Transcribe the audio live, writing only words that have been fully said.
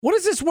What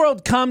does this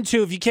world come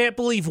to if you can't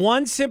believe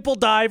one simple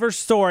diver's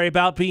story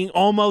about being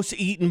almost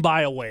eaten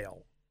by a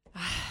whale?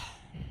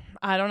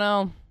 I don't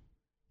know.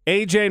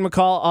 AJ and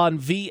McCall on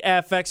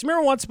VFX.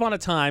 Remember once upon a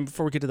time,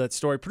 before we get to that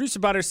story, producer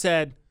Butter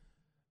said,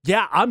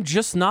 yeah, I'm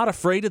just not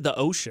afraid of the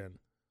ocean.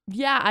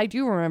 Yeah, I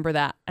do remember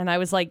that. And I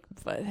was like,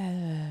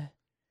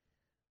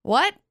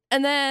 what?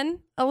 And then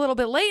a little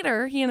bit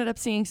later, he ended up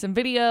seeing some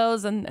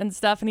videos and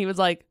stuff. And he was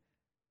like,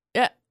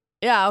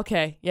 yeah,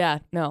 okay. Yeah,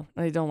 no,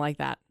 I don't like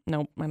that.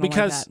 Nope, I don't like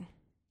that.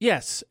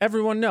 Yes,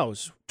 everyone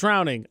knows.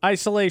 Drowning,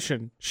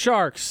 isolation,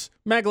 sharks,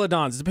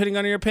 megalodons, depending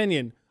on your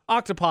opinion,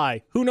 octopi,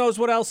 who knows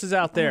what else is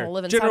out there,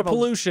 general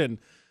pollution.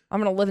 I'm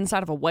going to live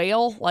inside of a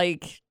whale?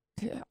 Like,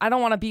 I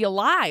don't want to be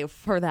alive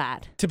for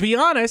that. To be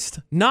honest,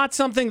 not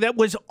something that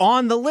was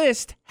on the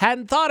list,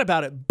 hadn't thought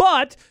about it.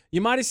 But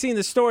you might have seen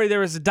the story.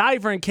 There was a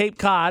diver in Cape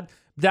Cod,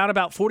 down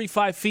about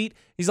 45 feet.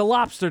 He's a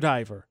lobster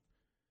diver.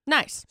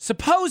 Nice.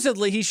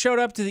 Supposedly, he showed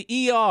up to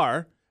the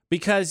ER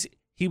because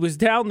he was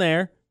down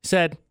there,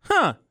 said,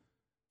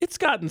 it's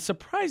gotten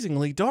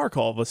surprisingly dark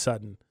all of a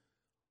sudden.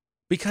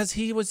 Because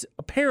he was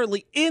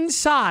apparently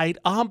inside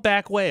a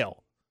humpback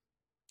whale.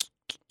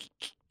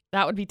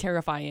 That would be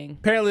terrifying.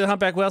 Apparently, the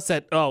humpback whale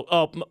said,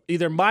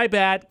 either my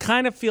bad,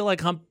 kind of feel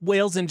like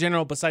whales in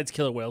general, besides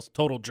killer whales,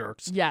 total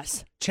jerks.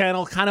 Yes.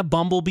 Channel kind of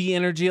bumblebee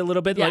energy a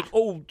little bit, like,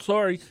 oh,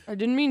 sorry. I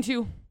didn't mean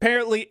to.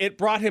 Apparently, it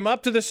brought him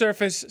up to the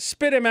surface,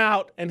 spit him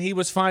out, and he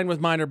was fine with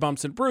minor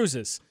bumps and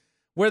bruises.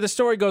 Where the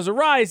story goes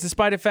awry is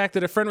despite the fact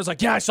that a friend was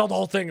like, yeah, I saw the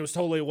whole thing. It was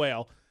totally a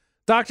whale.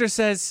 Doctor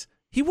says,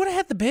 he would have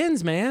had the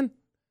bends, man.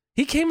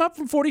 He came up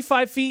from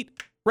 45 feet,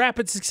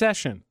 rapid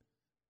succession.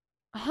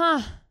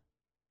 Huh.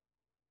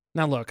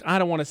 Now, look, I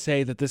don't want to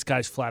say that this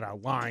guy's flat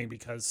out lying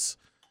because,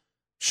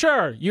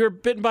 sure, you're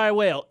bitten by a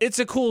whale. It's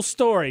a cool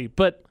story,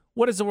 but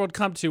what does the world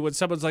come to when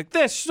someone's like,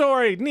 this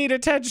story, need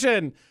attention?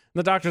 And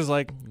the doctor's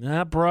like,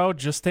 nah, bro,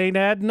 just ain't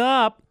adding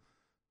up.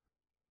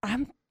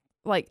 I'm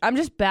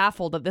just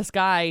baffled that this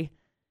guy,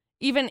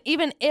 even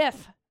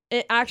if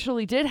it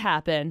actually did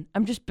happen,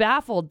 I'm just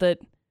baffled that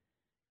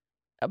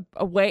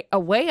a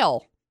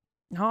whale.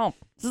 No,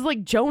 this is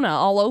like Jonah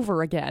all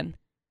over again.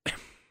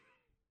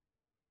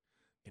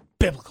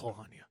 Biblical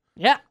on you.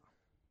 Yeah.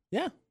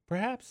 Yeah,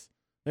 perhaps.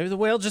 Maybe the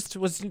whale just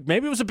was,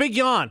 maybe it was a big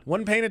yawn.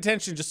 Wasn't paying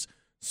attention, just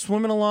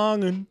swimming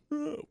along and,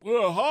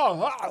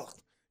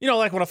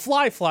 like when a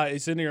fly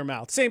flies into your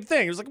mouth. Same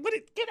thing. It was like,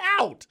 get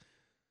out.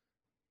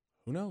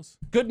 Who knows?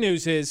 Good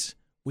news is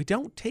we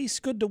don't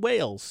taste good to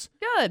whales.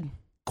 Good.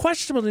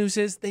 Questionable news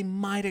is they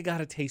might have got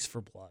a taste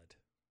for blood.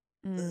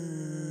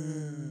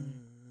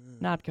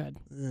 Not good.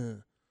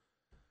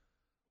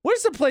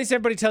 Where's the place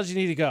everybody tells you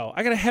need to go?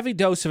 I got a heavy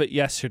dose of it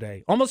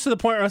yesterday. Almost to the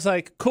point where I was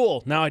like,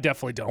 cool, now I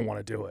definitely don't want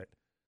to do it.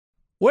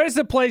 Where's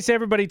the place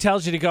everybody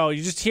tells you to go?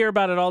 You just hear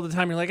about it all the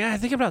time. You're like, I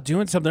think about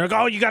doing something. They're like,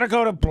 oh, you got to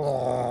go to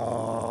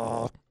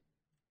blah.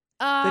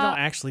 They don't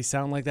actually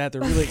sound like that.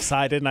 They're really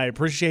excited, and I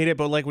appreciate it.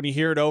 But like when you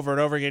hear it over and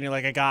over again, you're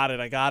like, I got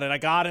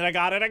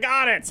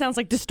it. Sounds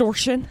like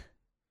distortion.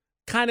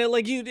 Kind of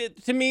like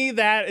to me,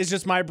 that is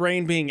just my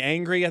brain being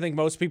angry. I think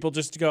most people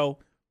just go,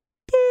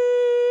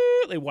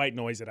 they white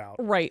noise it out.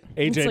 Right.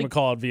 AJ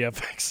McCall at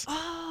VFX.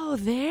 Oh,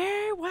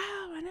 there? Wow,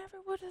 I never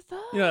would have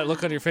thought. You know that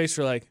look on your face,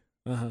 you're like,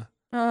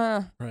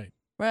 right.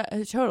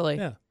 Right, totally.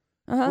 Yeah.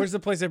 Where's the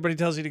place everybody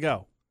tells you to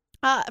go?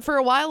 For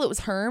a while, it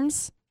was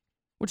Herm's,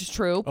 which is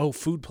true. Oh,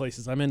 food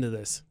places. I'm into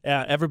this.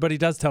 Yeah, everybody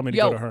does tell me to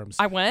go to Herm's.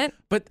 I went.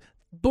 But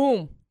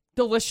boom,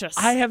 delicious.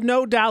 I have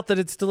no doubt that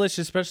it's delicious,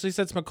 especially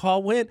since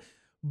McCall went.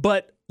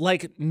 But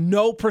like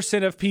no %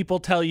 of people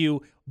tell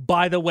you,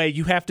 by the way,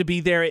 you have to be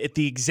there at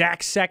the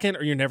exact second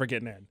or you're never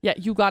getting in. Yeah,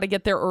 you got to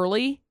get there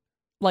early.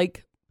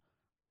 Like,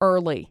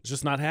 early. It's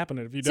just not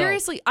happening if you don't.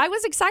 Seriously, I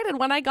was excited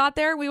when I got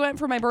there. We went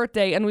for my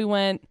birthday and we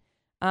went,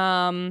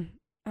 I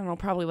don't know,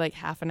 probably like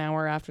half an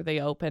hour after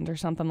they opened or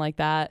something like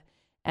that.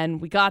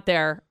 And we got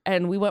there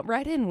and we went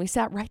right in. We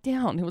sat right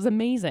down. It was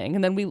amazing.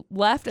 And then we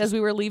left as we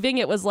were leaving.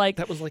 It was like,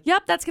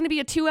 yep, that's going to be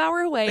a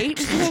 2-hour wait.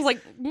 I was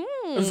like,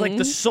 It was like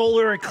the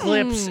solar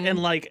eclipse and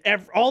like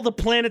all the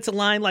planets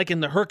aligned, like in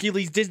the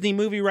Hercules Disney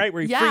movie, right?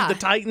 Where he freed the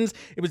Titans.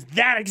 It was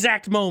that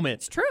exact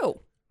moment. It's true.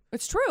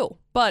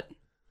 But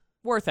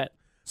worth it.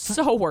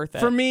 So worth it.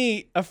 For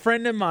me, a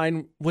friend of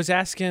mine was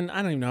asking,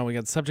 I don't even know how we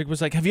got the subject,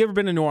 was like, have you ever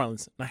been to New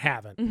Orleans? And I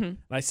haven't. Mm-hmm. And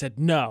I said,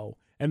 no.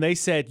 And they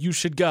said, you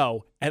should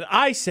go. And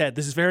I said,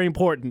 this is very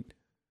important,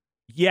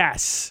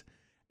 yes.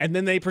 And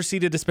then they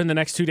proceeded to spend the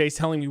next 2 days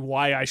telling me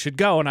why I should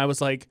go. And I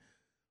was like,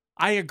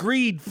 I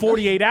agreed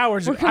 48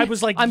 hours. I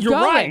was like, you're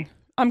right.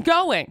 I'm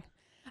going.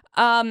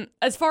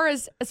 As far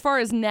as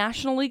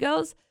nationally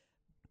goes,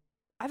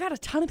 I've had a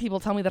ton of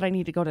people tell me that I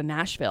need to go to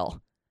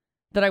Nashville,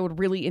 that I would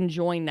really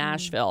enjoy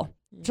Nashville.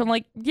 So I'm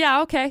like,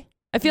 yeah, okay.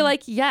 I feel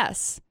like,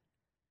 yes.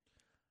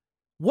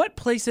 What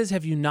places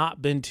have you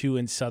not been to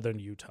in southern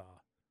Utah?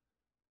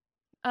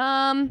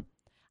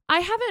 I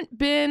haven't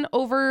been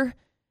over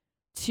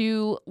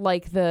to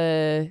like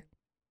the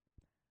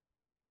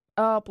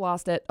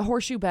lost it,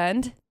 Horseshoe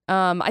Bend.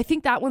 I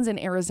think that one's in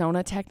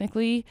Arizona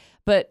technically,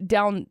 but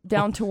down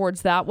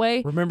towards that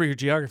way. Remember your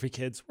geography,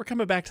 kids. We're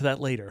coming back to that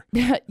later.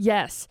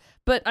 Yes,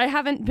 but I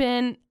haven't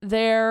been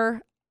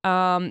there.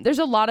 There's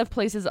a lot of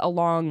places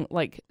along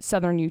like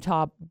southern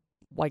Utah,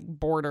 like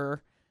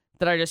border,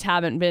 that I just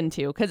haven't been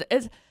to because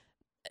it's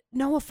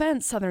no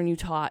offense, southern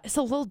Utah, it's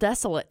a little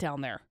desolate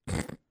down there.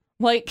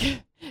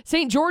 Like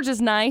St. George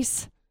is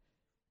nice.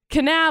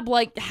 Kanab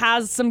like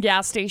has some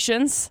gas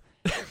stations.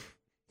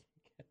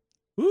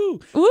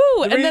 Ooh.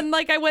 And then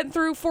like I went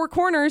through Four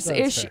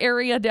Corners-ish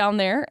area down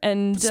there.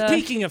 And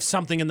speaking of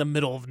something in the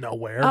middle of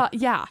nowhere.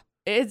 Yeah.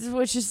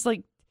 Which is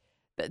like,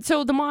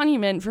 so the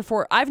monument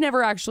for I've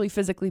never actually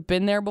physically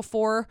been there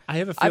before. I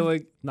have a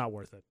feeling not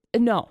worth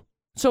it. No.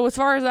 So as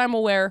far as I'm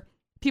aware,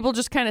 people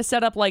just kind of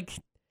set up like,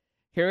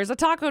 here's a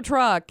taco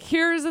truck,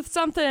 here's a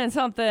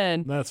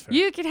something. That's fair.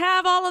 You can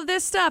have all of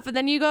this stuff, and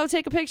then you go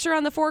take a picture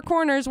on the Four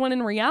Corners when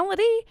in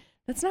reality,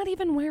 that's not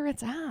even where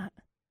it's at.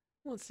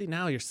 Well, see,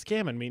 now you're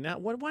scamming me. Now,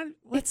 what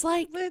it's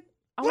like,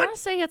 I want to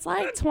say it's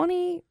like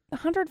 20,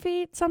 100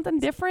 feet, something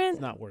different.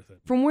 It's not worth it.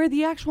 From where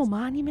the actual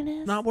monument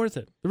is. Not worth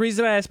it. The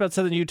reason I asked about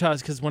Southern Utah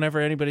is because whenever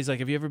anybody's like,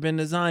 have you ever been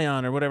to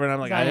Zion or whatever, and I'm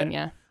like,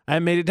 Zion, I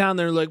made it down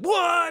there, like,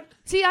 what?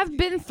 See, I've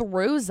been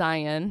through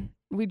Zion.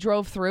 We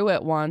drove through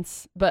it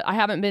once, but I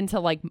haven't been to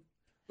like,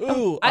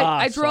 ooh,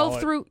 I drove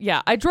through,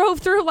 I drove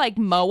through like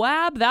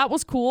Moab. That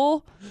was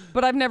cool,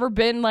 but I've never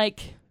been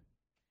like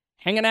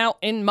hanging out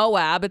in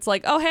Moab. It's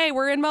like, oh, hey,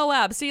 we're in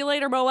Moab. See you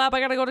later, Moab. I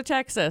got to go to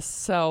Texas.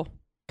 So,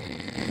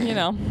 you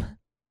know,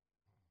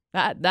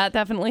 that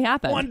definitely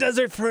happened. One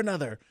desert for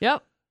another.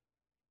 Yep.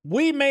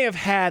 We may have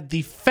had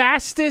the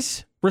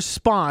fastest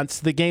response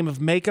to the game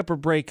of makeup or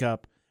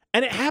breakup,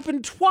 and it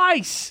happened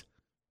twice.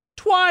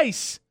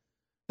 Twice.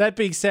 That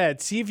being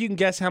said, see if you can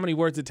guess how many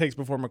words it takes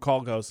before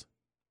McCall goes.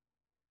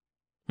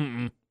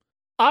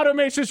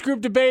 Automatrix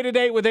Group Debate at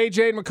 8 with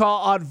AJ and McCall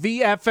on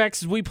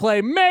VFX as we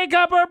play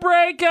Makeup or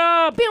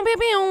Breakup. Pew, pew,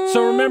 pew.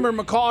 So remember,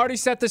 McCall already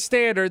set the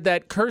standard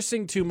that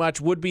cursing too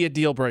much would be a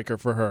deal breaker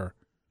for her.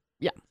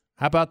 Yeah.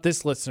 How about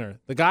this listener?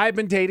 The guy I've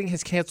been dating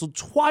has canceled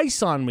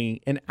twice on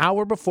me an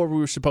hour before we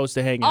were supposed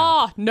to hang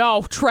out. Oh,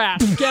 no, trash.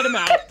 Get him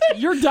out.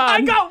 You're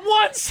done. I got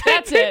one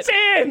sentence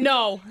in.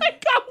 No. I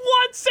got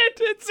one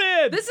sentence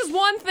in. This is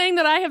one thing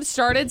that I have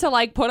started to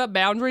like put up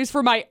boundaries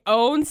for my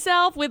own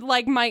self with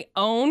like my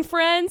own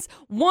friends.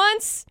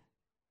 Once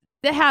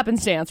the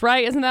happenstance,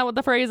 right? Isn't that what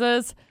the phrase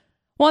is?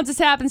 Once it's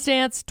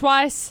happenstance,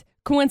 twice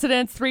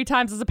coincidence, 3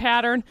 times as a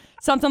pattern,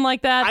 something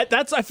like that.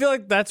 I feel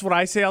like that's what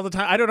I say all the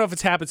time. I don't know if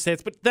it's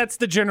happenstance, but that's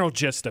the general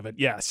gist of it.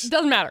 Yes. It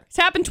doesn't matter. It's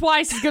happened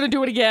twice. He's going to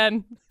do it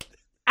again.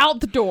 Out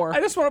the door. I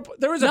just want to.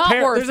 There's Not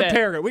a worth it.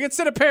 paragraph. We can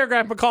send a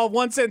paragraph, McCall.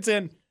 One sentence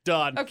in.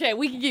 Done. Okay,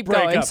 we can keep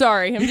Break going. up.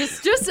 Sorry. I'm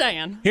just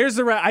saying. Here's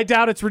the rest. I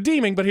doubt it's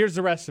redeeming, but here's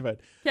the rest of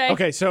it.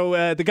 Okay,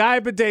 so the guy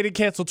I've been dating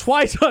canceled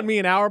twice on me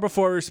an hour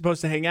before we were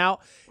supposed to hang out.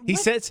 He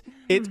says,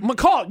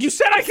 McCall, you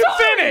said I could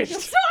finish.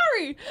 I'm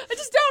sorry. I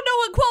just don't know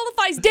what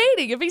qualifies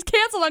dating if he's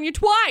canceled on you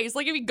twice.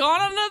 Like, if he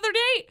gone on another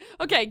date?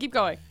 Okay, keep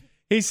going.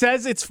 He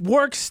says it's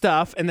work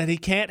stuff and that he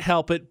can't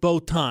help it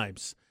both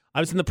times. I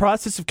was in the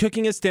process of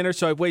cooking us dinner,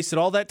 so I've wasted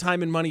all that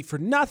time and money for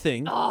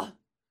nothing. I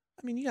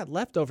mean, you got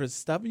leftovers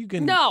stuff. You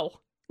can... No.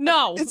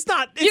 It's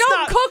not. You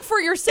don't cook for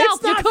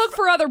yourself. You cook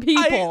for other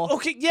people.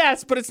 Okay,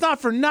 yes, but it's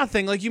not for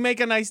nothing. Like, you make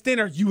a nice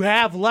dinner. You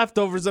have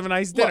leftovers of a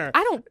nice dinner. Look,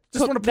 I don't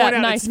just cook want to that point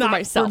out nice it's not for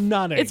myself. For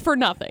nothing. It's for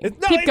nothing.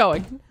 Keep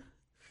going.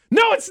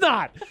 No, it's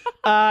not.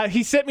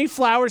 He sent me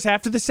flowers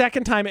after the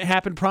second time it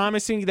happened,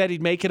 promising that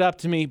he'd make it up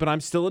to me, but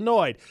I'm still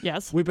annoyed.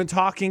 Yes. We've been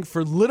talking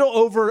for little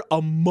over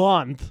a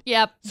month.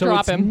 Yep, so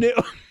drop him. New.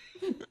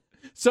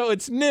 So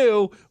it's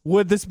new.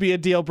 Would this be a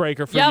deal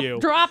breaker for you?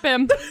 Drop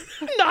him.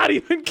 Not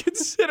even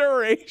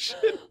consideration.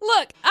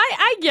 Look,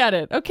 I get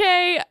it,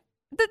 okay?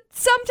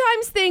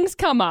 Sometimes things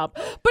come up.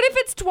 But if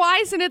it's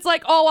twice and it's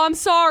like, oh, I'm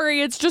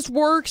sorry, it's just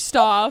work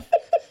stuff.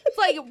 It's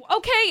like,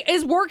 okay,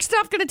 is work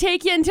stuff going to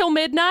take you until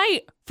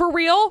midnight? For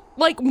real?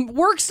 Like,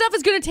 work stuff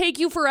is going to take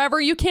you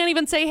forever. You can't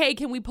even say, hey,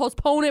 can we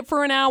postpone it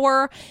for an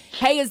hour?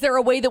 Hey, is there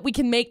a way that we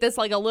can make this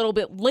like a little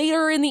bit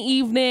later in the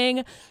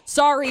evening?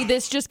 Sorry,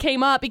 this just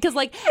came up. Because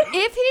like,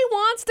 if he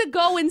wants to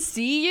go and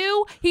see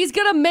you, he's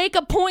going to make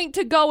a point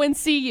to go and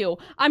see you.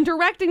 I'm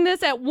directing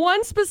this at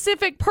one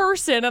specific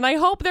person, and I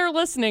hope they're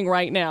listening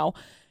right now.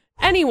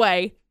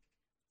 Anyway,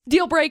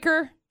 deal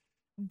breaker,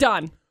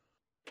 done.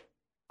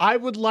 I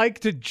would like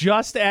to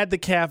just add the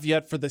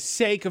caveat for the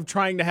sake of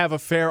trying to have a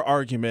fair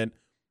argument.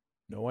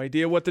 No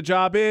idea what the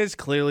job is.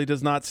 Clearly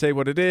does not say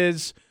what it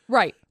is.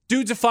 Right.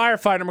 Dude's a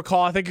firefighter,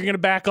 McCall. I think you're going to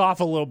back off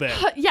a little bit.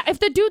 Yeah, if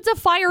the dude's a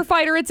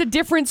firefighter, it's a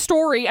different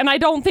story. And I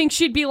don't think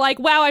she'd be like,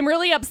 wow, I'm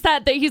really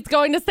upset that he's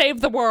going to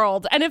save the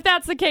world. And if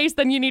that's the case,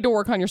 then you need to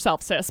work on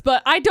yourself, sis.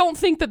 But I don't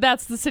think that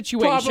that's the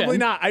situation. Probably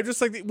not. I just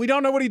like, we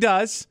don't know what he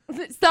does.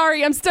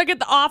 Sorry, I'm stuck at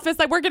the office.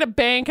 I work at a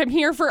bank. I'm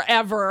here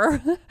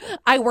forever.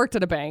 I worked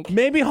at a bank.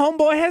 Maybe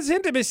homeboy has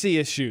intimacy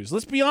issues.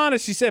 Let's be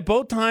honest. She said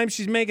both times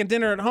she's making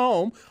dinner at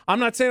home. I'm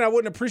not saying I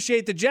wouldn't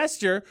appreciate the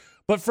gesture,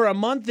 but for a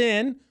month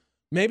in,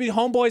 maybe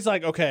homeboy's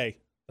like, okay,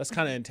 that's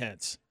kind of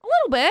intense. Let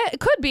little bit. It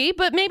could be,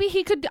 but maybe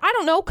he could, I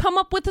don't know, come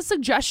up with a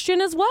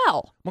suggestion as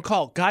well.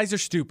 McCall, guys are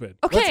stupid.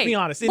 Okay, Let's be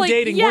honest. In like,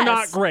 dating, yes. we're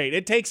not great.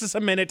 It takes us a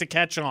minute to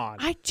catch on.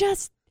 I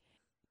just,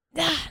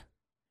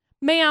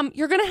 ma'am,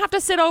 you're going to have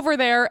to sit over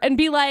there and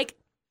be like,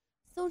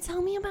 so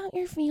tell me about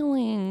your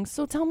feelings.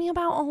 So tell me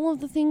about all of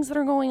the things that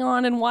are going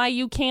on and why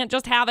you can't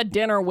just have a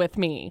dinner with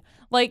me.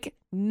 Like,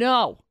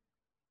 no.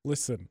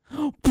 Listen.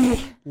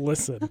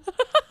 Listen.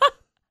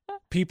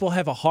 People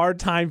have a hard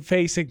time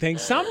facing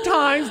things.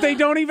 Sometimes they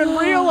don't even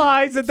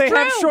realize that they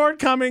have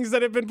shortcomings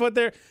that have been put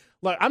there.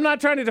 Look, I'm not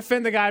trying to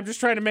defend the guy. I'm just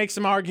trying to make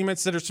some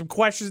arguments that are some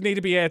questions need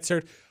to be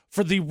answered.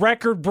 For the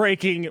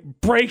record-breaking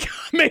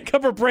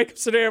makeup or breakup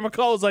scenario,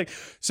 McCall is like,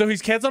 so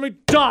he's canceling me?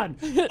 Done.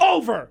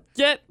 Over.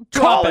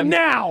 Call him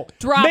now.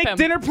 Make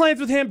dinner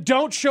plans with him.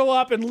 Don't show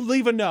up and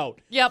leave a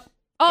note. Yep.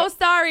 Oh,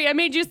 sorry. I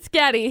made you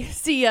sketty.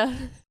 See ya.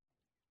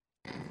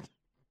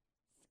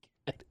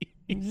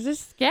 This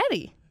is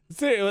sketty.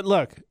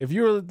 Look, if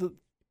you were the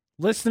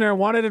listener and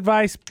wanted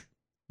advice,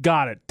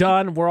 got it.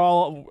 Done. We're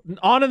all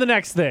on to the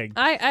next thing.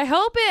 I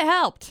hope it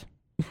helped.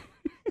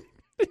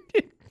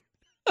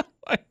 Oh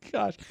my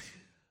gosh.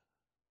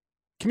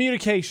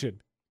 Communication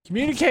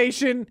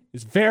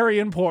is very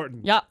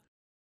important. Yep.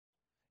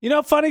 You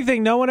know, funny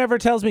thing, no one ever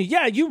tells me,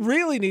 yeah, you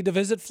really need to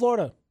visit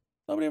Florida.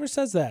 Nobody ever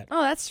says that.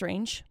 Oh, that's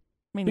strange.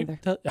 Me neither.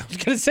 I was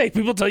going to say,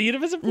 people tell you to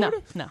visit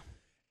Florida? No.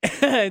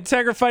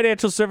 Integra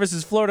Financial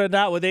Services, Florida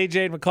Not with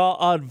AJ and McCall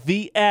on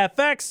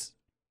VFX.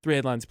 3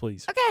 headlines,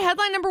 please. Okay,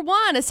 headline number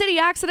 1. A city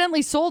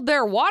accidentally sold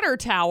their water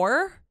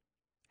tower.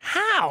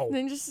 How?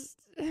 Then just...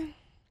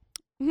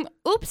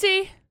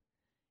 Oopsie.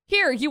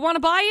 Here, you want to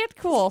buy it?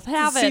 Cool,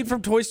 have it. Scene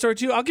from Toy Story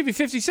 2. I'll give you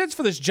 50 cents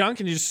for this junk,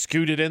 and you just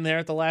scoot it in there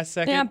at the last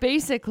second. Yeah,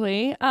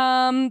 basically.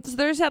 So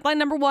there's headline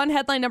number 1.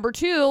 Headline number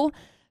 2.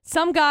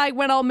 Some guy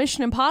went all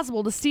Mission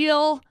Impossible to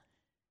steal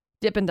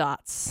Dippin'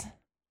 Dots.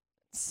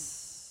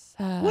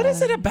 What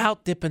is it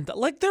about Dippin' Dots?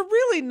 Like, they're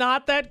really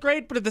not that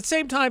great, but at the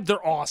same time,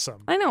 they're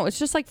awesome. I know. It's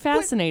just, like,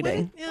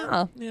 fascinating.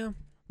 Yeah.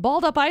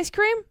 Balled up ice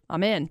cream?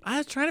 I'm in. I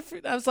was trying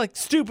to, I was like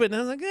stupid, and I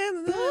was like,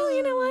 well,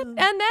 you know what? And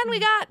then we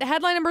got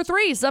headline number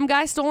 3. Some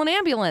guy stole an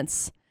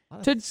ambulance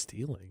to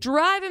stealing.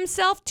 drive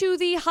himself to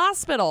the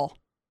hospital.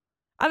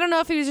 I don't know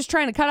if he was just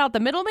trying to cut out the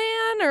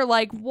middleman or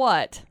like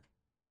what.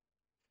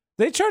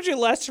 They charge you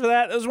less for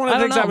that. That was one of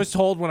the things I I was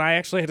told when I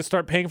actually had to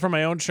start paying for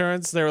my own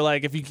insurance. They were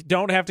like, if you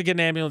don't have to get an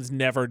ambulance,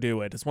 never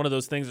do it. It's one of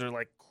those things that are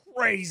like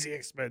crazy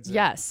expensive.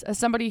 Yes, as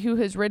somebody who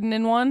has ridden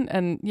in one,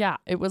 and yeah,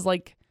 it was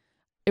like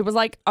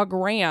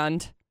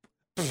 $1,000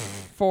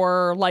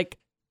 for like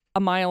a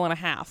mile and a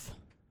half.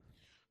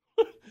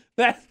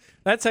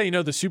 That's how you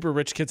know the super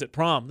rich kids at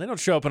prom. They don't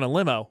show up in a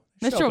limo.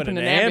 They show up in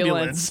an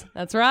ambulance.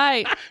 That's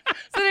right.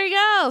 So there you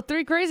go.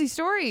 3 crazy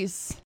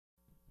stories.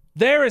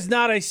 There is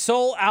not a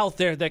soul out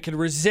there that can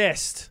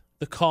resist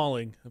the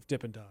calling of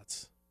Dippin'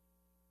 Dots.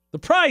 The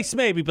price,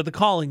 maybe, but the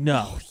calling,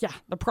 no. Oh, yeah,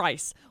 the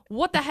price.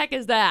 What the heck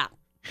is that?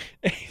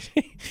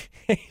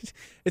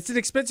 It's an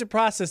expensive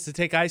process to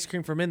take ice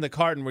cream from in the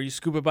carton where you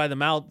scoop it by the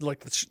mouth,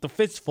 like the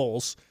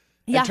fistfuls,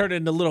 and turn it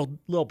into little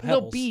pebbles.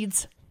 Little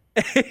beads.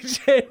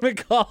 AJ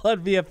McCall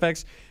on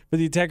VFX for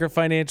the Integra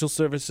Financial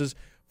Services,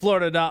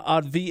 Florida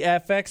on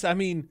VFX. I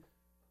mean,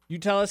 you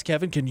tell us,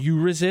 Kevin, can you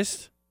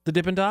resist the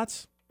Dippin'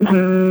 Dots?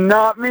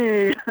 Not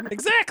me.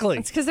 Exactly.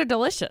 It's because they're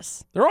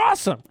delicious. They're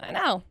awesome. I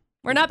know.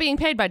 We're not being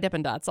paid by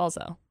Dippin' Dots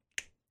also.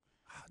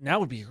 Now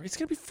would be, it's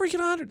going to be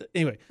freaking honored.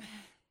 Anyway,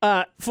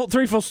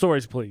 3 full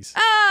stories, please.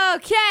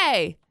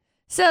 Okay.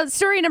 So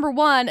story number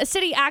 1, a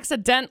city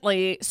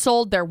accidentally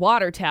sold their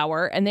water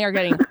tower and they are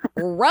getting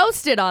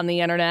roasted on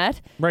the internet.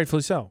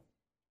 Rightfully so.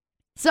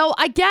 So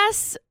I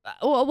guess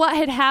what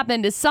had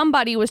happened is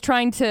somebody was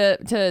trying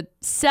to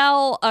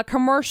sell a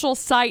commercial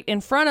site in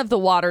front of the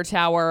water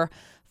tower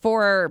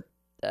for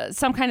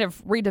some kind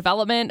of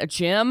redevelopment, a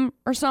gym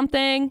or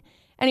something.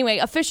 Anyway,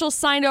 officials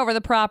signed over the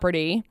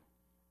property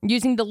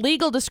using the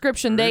legal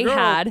description they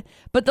had,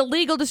 but the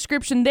legal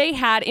description they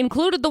had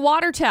included the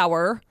water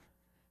tower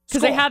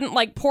because they hadn't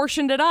like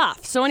portioned it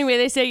off. So anyway,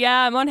 they say,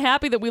 yeah, I'm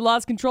unhappy that we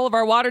lost control of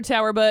our water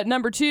tower, but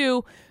number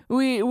 2,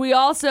 we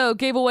also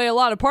gave away a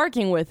lot of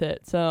parking with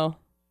it. So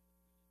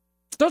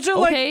don't you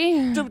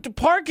like the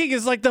parking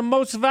is like the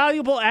most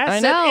valuable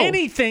asset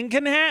anything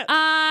can have.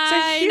 It's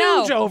a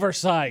huge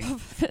oversight.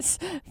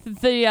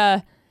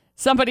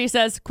 Somebody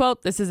says,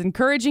 quote, "This is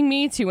encouraging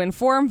me to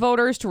inform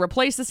voters to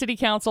replace the city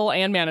council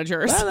and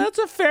managers." Well, that's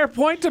a fair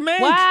point to make.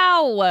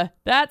 Wow,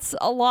 that's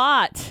a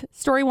lot.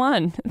 Story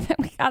 1. Then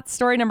we got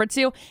story number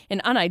 2.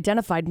 An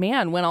unidentified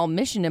man went all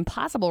Mission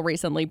Impossible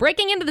recently,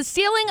 breaking into the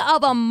ceiling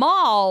of a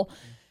mall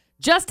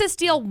just to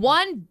steal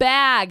 1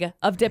 bag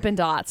of Dippin'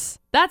 Dots.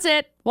 That's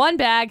it. 1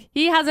 bag.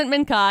 He hasn't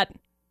been caught.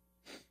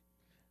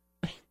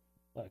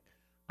 Look,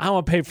 I don't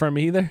want to pay for him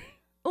either.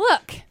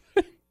 Look.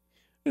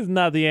 This is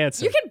not the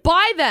answer. You can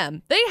buy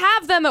them. They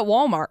have them at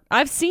Walmart.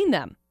 I've seen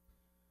them.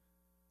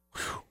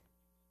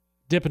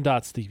 Dippin'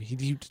 Dots, Steve.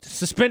 He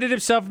suspended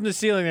himself from the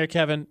ceiling there,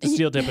 Kevin, to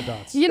steal Dippin'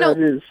 Dots. You know,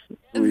 that is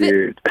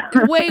weird.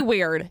 Way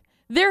weird.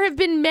 There have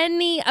been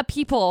many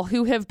people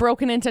who have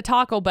broken into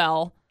Taco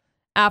Bell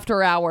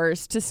after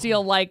hours to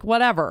steal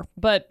whatever.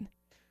 But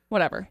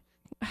whatever.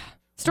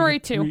 Story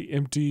 2. 3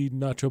 empty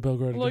Nacho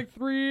Belgrade.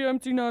 3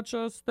 empty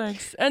nachos,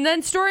 thanks. And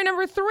then story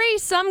number 3,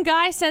 some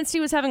guy sensed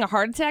he was having a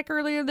heart attack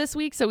earlier this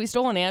week, so he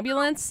stole an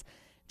ambulance,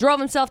 drove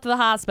himself to the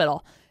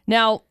hospital.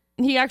 Now,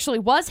 he actually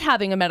was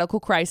having a medical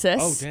crisis.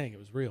 Oh, dang, it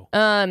was real.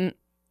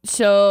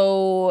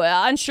 So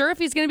unsure if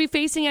he's going to be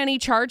facing any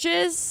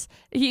charges.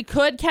 He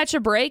could catch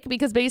a break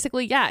because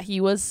basically, he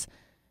was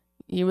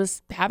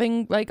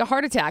having a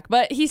heart attack.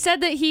 But he said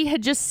that he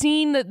had just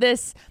seen that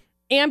this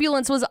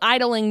ambulance was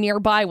idling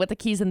nearby with the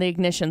keys in the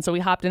ignition, so he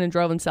hopped in and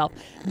drove himself.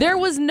 There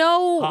was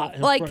no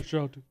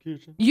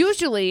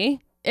usually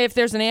if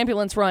there's an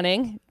ambulance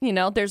running,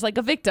 there's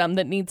a victim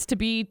that needs to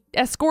be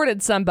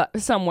escorted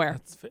somewhere.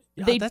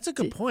 That's a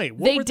good point.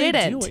 What they were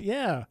didn't. Doing?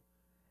 Yeah.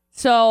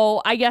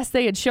 So I guess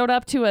they had showed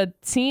up to a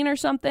scene or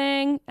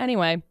something.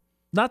 Anyway,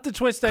 not the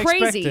twist I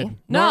crazy. expected.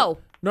 No.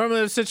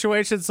 Normally there's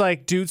situations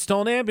like dude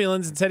stole an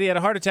ambulance and said he had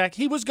a heart attack.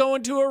 He was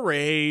going to a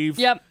rave.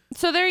 Yep.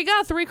 So there you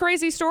go. 3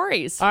 crazy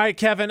stories. All right,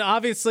 Kevin.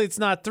 Obviously it's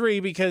not 3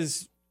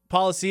 because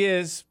policy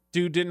is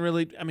dude didn't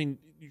really,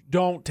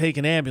 don't take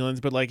an ambulance,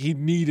 but he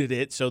needed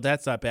it. So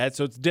that's not bad.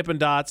 So it's Dippin'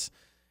 Dots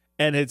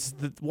and it's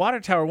the water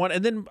tower one.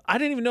 And then I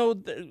didn't even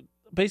know,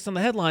 based on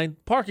the headline,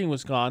 parking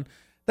was gone.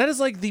 That is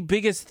the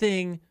biggest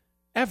thing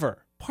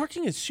ever.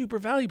 Parking is super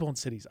valuable in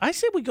cities. I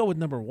say we go with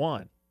number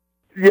 1.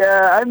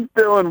 Yeah, I'm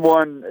feeling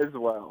 1 as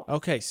well.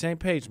 Okay, same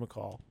page,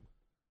 McCall.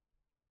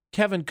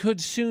 Kevin could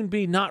soon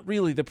be not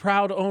really the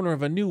proud owner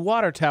of a new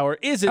water tower.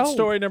 Is it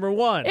story number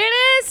 1? It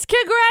is.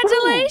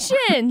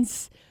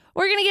 Congratulations.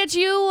 We're going to get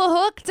you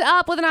hooked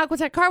up with an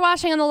Aquatech car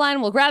washing on the line.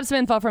 We'll grab some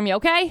info from you,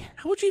 okay?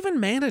 How would you even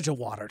manage a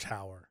water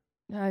tower?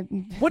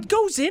 What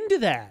goes into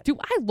that? Do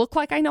I look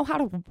like I know how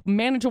to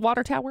manage a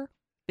water tower?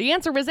 The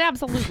answer is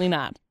absolutely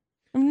not.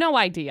 I have no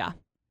idea.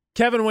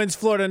 Kevin wins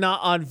Florida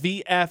Not on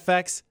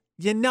VFX.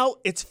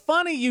 It's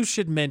funny you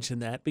should mention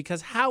that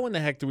because how in the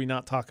heck do we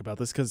not talk about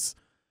this? Because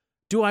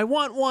do I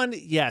want one?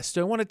 Yes. Do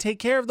I want to take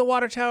care of the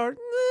water tower?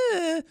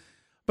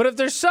 But if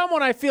there's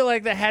someone I feel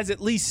that has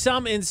at least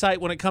some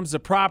insight when it comes to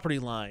property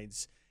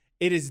lines,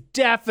 it is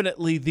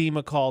definitely the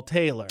McCall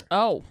Taylor.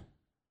 Oh.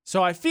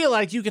 So I feel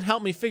like you can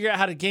help me figure out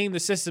how to game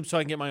the system so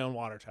I can get my own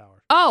water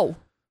tower. Oh.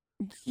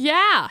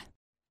 Yeah.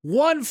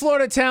 One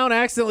Florida town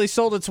accidentally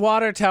sold its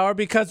water tower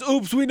because,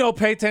 oops, we know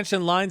pay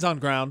attention lines on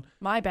ground.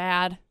 My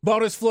bad.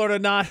 Bonus Florida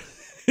Not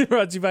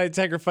brought to you by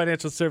Integra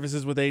Financial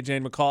Services with AJ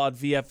and McCall at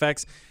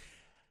VFX.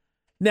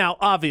 Now,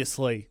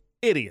 obviously,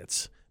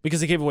 idiots,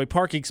 because they gave away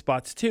parking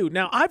spots too.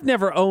 Now, I've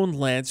never owned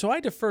land, so I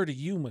defer to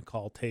you,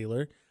 McCall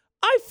Taylor.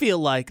 I feel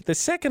like the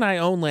second I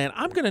own land,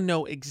 I'm going to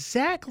know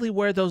exactly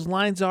where those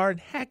lines are. And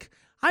heck,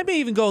 I may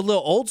even go a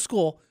little old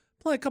school,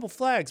 play a couple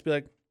flags, be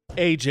like,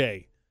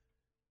 AJ,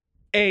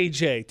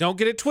 don't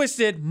get it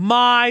twisted.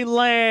 My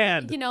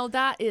land.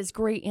 That is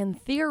great in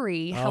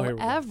theory. Oh,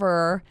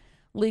 However,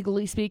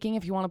 legally speaking,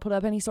 if you want to put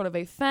up any sort of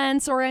a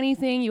fence or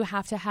anything, you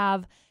have to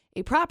have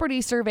a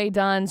property survey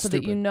done so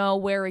that you know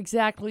where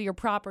exactly your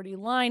property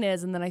line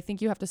is. And then I think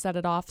you have to set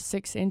it off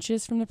 6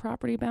 inches from the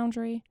property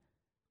boundary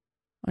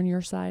on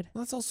your side.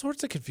 Well, that's all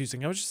sorts of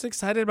confusing. I was just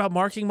excited about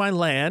marking my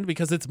land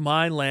because it's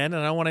my land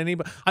and I don't want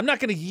anybody. I'm not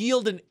going to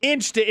yield an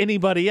inch to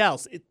anybody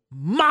else. It's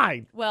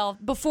mine. Well,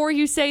 before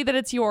you say that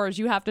it's yours,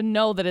 you have to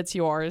know that it's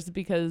yours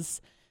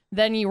because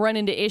then you run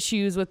into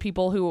issues with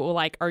people who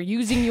are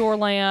using your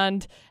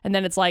land. And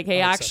then it's hey,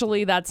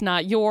 actually, that's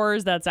not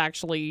yours. That's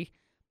actually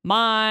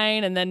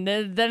mine. And then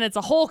it's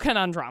a whole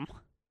conundrum.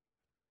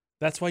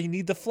 That's why you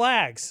need the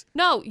flags.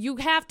 No, you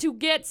have to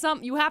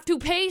you have to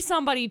pay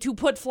somebody to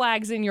put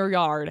flags in your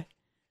yard.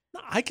 No,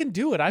 I can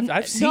do it.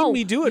 I've seen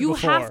me do it before.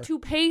 You have to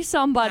pay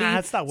somebody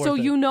that's not worth so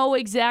it. you know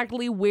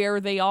exactly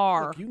where they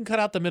are. Look, you can cut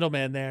out the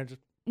middleman there.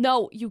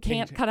 No, you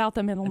can't cut out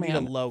the middleman. I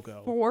need a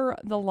logo. For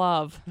the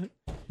love.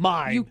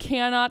 Mine. You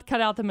cannot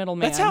cut out the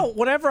middleman. That's how,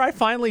 whenever I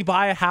finally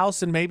buy a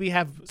house and maybe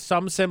have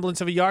some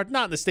semblance of a yard,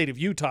 not in the state of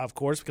Utah, of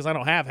course, because I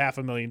don't have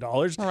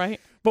 $500,000. All right.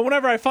 But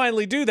whenever I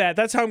finally do that,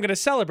 that's how I'm going to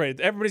celebrate.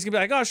 Everybody's going to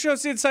be like, oh, show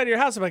us the inside of your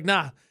house. I'm like,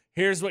 nah,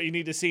 here's what you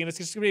need to see. And it's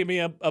just going to be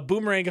a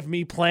boomerang of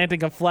me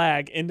planting a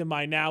flag into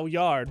my now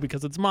yard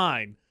because it's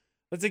mine.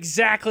 That's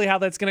exactly how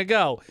that's going to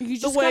go. You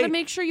just got to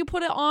make sure you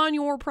put it on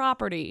your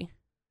property.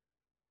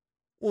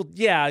 Well,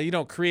 yeah, you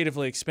don't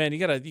creatively expand. You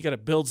gotta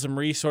build some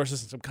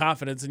resources and some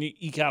confidence, and you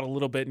eke out a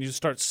little bit, and you just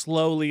start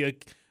slowly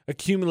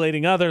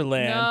accumulating other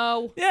land.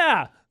 No.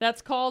 Yeah.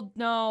 That's called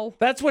no.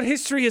 That's what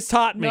history has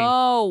taught me.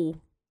 No.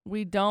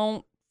 We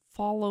don't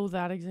follow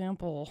that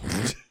example.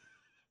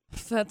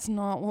 That's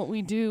not what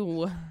we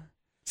do.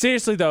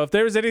 Seriously, though, if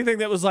there was anything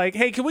that was like,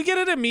 hey, can we get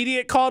an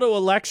immediate call to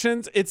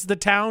elections? It's the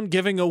town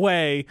giving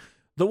away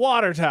the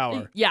water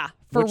tower. Yeah,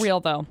 for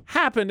real, though.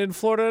 Happened in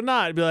Florida or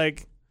not. It'd be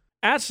like,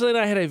 Ashley and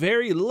I had a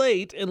very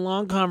late and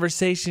long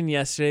conversation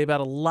yesterday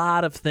about a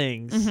lot of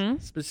things,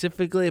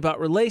 specifically about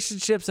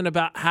relationships and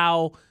about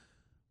how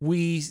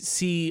we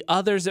see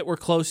others that we're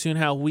close to and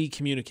how we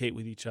communicate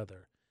with each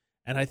other.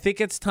 And I think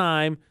it's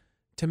time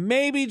to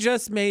maybe,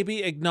 just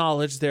maybe,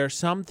 acknowledge there are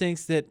some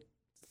things that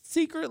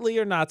secretly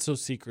or not so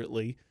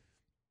secretly,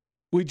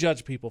 we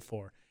judge people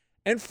for.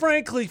 And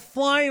frankly,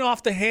 flying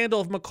off the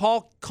handle of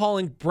McCall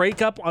calling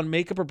breakup on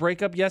Makeup or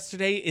Breakup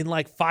yesterday in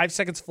like 5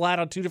 seconds flat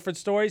on 2 different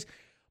stories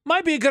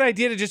might be a good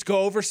idea to just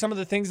go over some of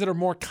the things that are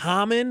more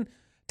common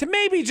to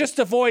maybe just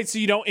avoid so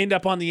you don't end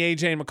up on the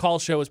AJ and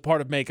McCall show as part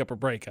of Makeup or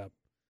Breakup.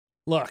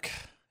 Look,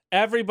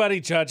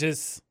 everybody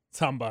judges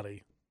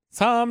somebody.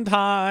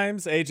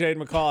 Sometimes AJ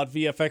and McCall at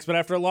VFX, but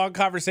after a long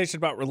conversation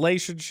about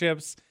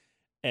relationships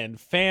and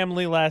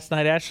family last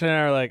night, Ashley and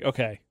I are like,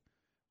 okay,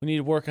 we need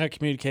to work on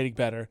communicating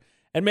better.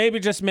 And maybe,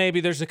 just maybe,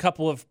 there's a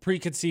couple of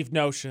preconceived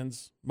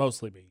notions,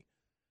 mostly me,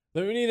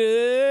 that we need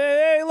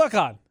to look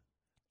at it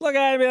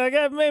and be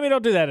like, maybe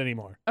don't do that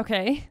anymore.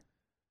 Okay.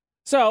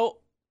 So,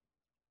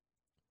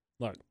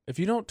 look, if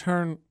you don't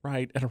turn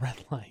right at a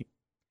red light,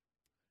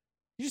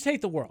 you just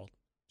hate the world.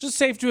 Just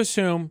safe to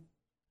assume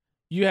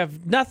you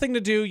have nothing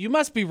to do. You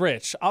must be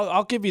rich.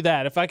 I'll give you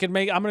that. If I can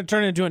I'm going to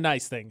turn it into a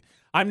nice thing.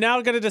 I'm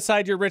now going to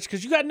decide you're rich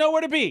because you got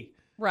nowhere to be.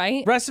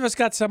 Right. The rest of us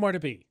got somewhere to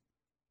be.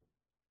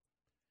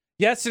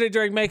 Yesterday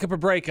during Makeup or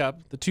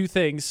Breakup, the two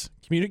things,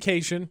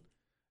 communication,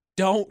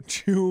 don't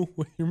chew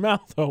with your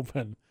mouth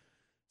open.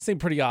 Seemed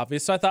pretty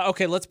obvious. So I thought,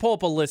 okay, let's pull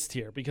up a list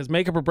here because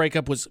Makeup or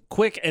Breakup was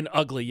quick and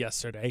ugly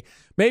yesterday.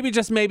 Maybe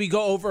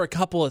go over a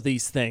couple of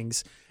these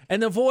things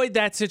and avoid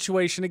that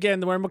situation again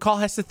where McCall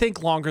has to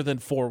think longer than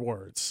 4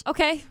 words.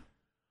 Okay.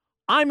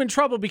 I'm in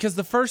trouble because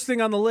the first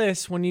thing on the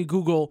list when you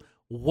Google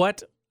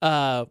what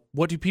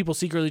do people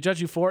secretly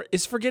judge you for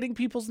is forgetting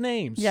people's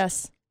names.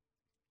 Yes.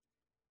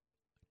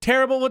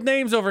 Terrible with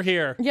names over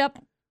here. Yep.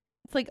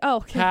 It's like, oh,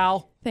 okay.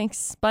 Pal.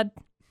 Thanks, bud.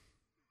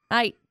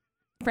 Hi,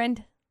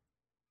 friend.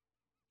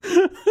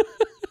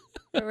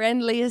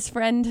 Friendliest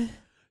friend.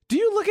 Do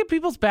you look at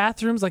people's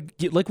bathrooms like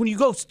when you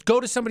go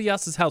to somebody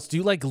else's house? Do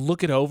you like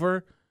look it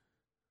over?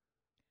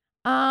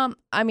 I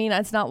mean,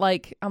 it's not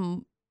like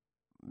I'm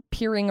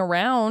peering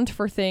around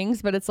for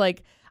things, but it's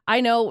like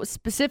I know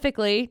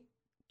specifically.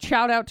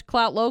 Shout out to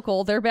Clout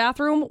Local. Their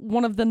bathroom,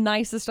 one of the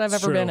nicest I've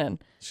ever been in.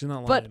 She's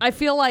not lying. But I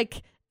feel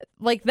like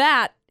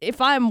that.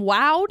 If I'm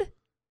wowed,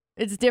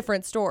 it's a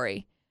different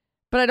story.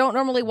 But I don't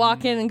normally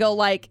walk in and go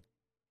like,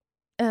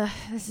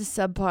 this is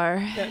subpar.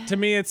 Yeah, to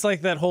me, it's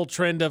like that whole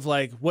trend of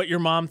like what your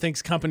mom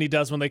thinks company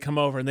does when they come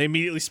over and they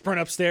immediately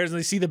sprint upstairs and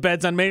they see the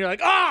beds unmade. You're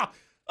like,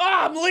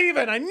 I'm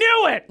leaving. I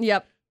knew it.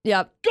 Yep.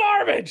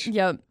 Garbage.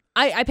 Yep.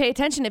 I pay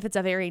attention if it's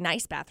a very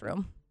nice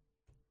bathroom.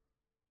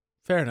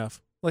 Fair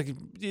enough. Like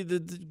the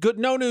good,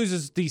 no news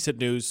is decent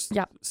news.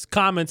 Yep.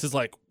 Comments is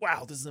like,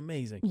 wow, this is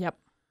amazing. Yep.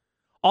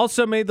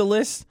 Also made the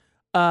list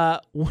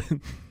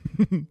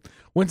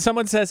when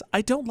someone says,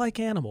 I don't like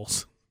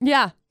animals.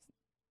 Yeah.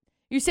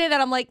 You say that,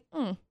 I'm like,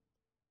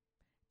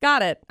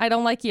 got it. I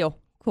don't like you.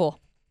 Cool.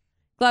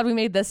 Glad we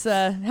made this,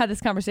 had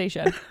this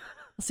conversation.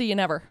 I'll see you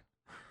never.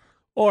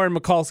 Or in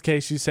McCall's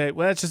case, you say,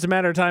 well, it's just a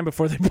matter of time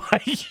before they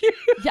bite you.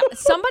 Yeah.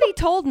 Somebody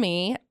told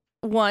me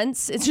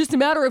once, it's just a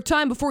matter of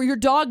time before your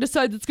dog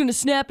decides it's going to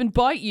snap and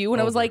bite you.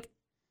 And I was like,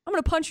 I'm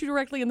going to punch you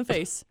directly in the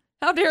face.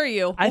 How dare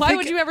you? Why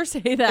would you ever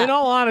say that? In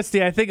all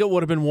honesty, I think it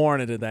would have been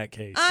warranted in that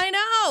case. I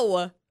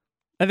know.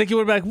 I think you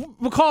would have been like,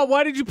 McCall,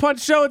 why did you punch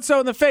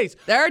so-and-so in the face?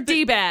 They're a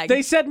D-bag.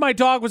 They said my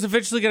dog was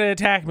eventually going to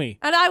attack me.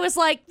 And I was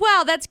like,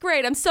 wow, that's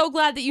great. I'm so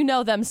glad that you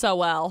know them so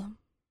well.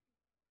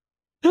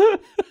 There's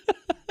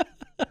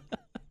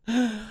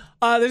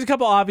a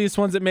couple obvious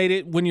ones that made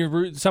it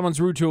when someone's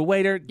rude to a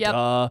waiter.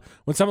 Yep.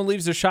 When someone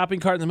leaves their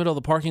shopping cart in the middle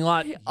of the parking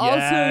lot. Also,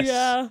 yes.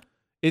 yeah.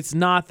 It's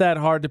not that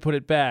hard to put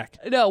it back.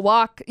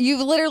 No,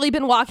 you've literally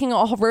been walking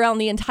all around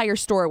the entire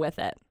store with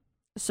it.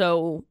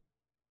 So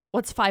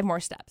what's 5 more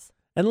steps?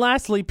 And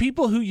lastly,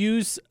 people who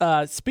use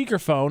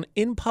speakerphone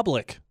in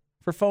public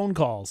for phone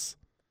calls.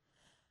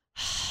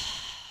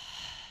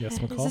 Yes,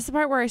 McCall? Is this the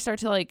part where I start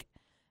to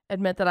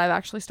admit that I've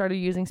actually started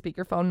using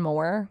speakerphone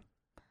more?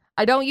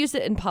 I don't use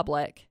it in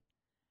public,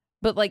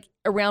 but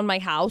around my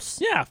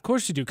house. Yeah, of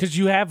course you do, because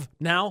you have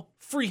now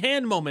free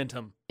hand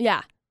momentum.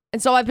 Yeah.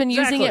 And so I've been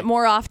using it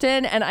more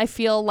often, and I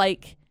feel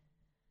like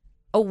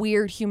a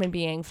weird human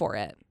being for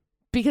it.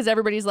 Because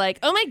everybody's like,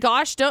 oh my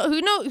gosh,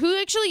 who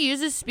actually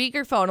uses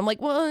speakerphone? I'm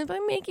like, well, if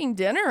I'm making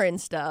dinner and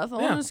stuff,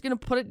 I'm just going to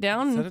put it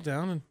down. Set it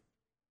down and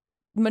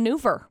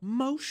maneuver.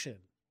 Motion.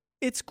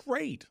 It's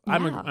great.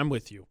 Yeah. I'm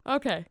with you.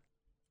 Okay.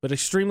 But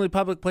extremely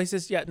public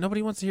places,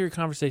 nobody wants to hear your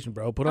conversation,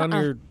 bro. Put on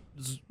your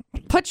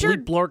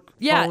blork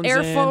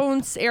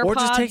earphones, AirPods. Or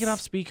just take it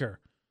off speaker.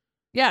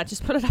 Yeah,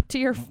 just put it up to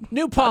your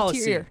new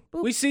policy. To your ear.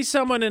 We see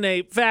someone in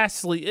a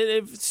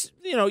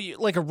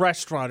like a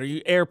restaurant or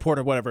airport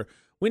or whatever.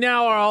 We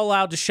now are all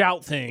allowed to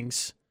shout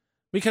things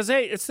because,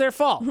 hey, it's their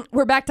fault.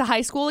 We're back to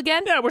high school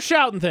again? Yeah, we're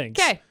shouting things.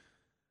 Okay.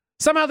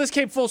 Somehow this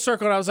came full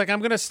circle, and I was like, I'm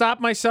going to stop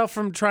myself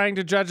from trying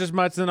to judge as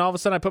much. And then all of a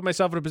sudden I put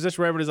myself in a position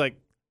where everybody's like,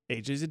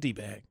 AJ's a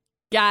D-bag.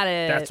 Got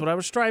it. That's what I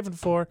was striving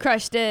for.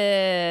 Crushed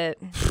it.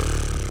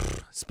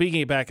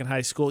 Speaking of back in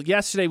high school,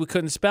 yesterday we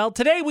couldn't spell.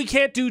 Today we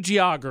can't do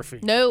geography.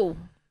 No.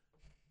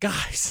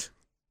 Guys,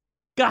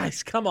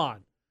 come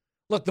on.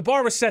 Look, the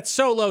bar was set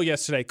so low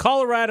yesterday.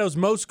 Colorado's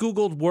most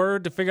Googled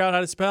word to figure out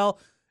how to spell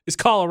is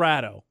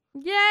Colorado.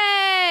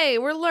 Yay!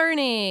 We're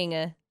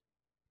learning.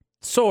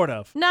 Sort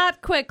of.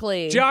 Not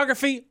quickly.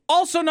 Geography,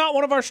 also not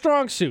one of our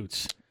strong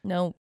suits.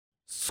 No.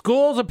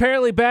 School's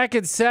apparently back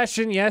in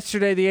session.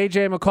 Yesterday, the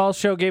AJ McCall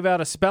show gave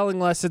out a spelling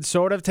lesson,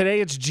 sort of. Today,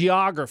 it's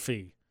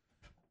geography.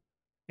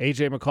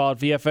 AJ McCall at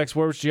VFX.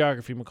 Where was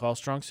geography, McCall?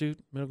 Strong suit?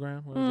 Middle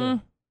ground? What was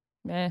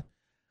it? Eh.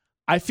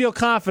 I feel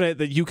confident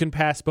that you can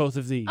pass both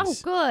of these. Oh,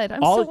 good.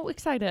 I'm so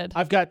excited.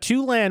 I've got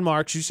 2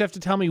 landmarks. You just have to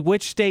tell me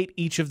which state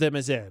each of them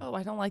is in. Oh,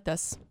 I don't like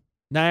this.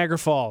 Niagara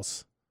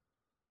Falls.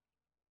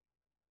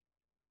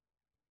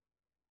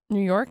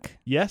 New York?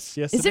 Yes,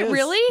 Is it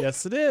really?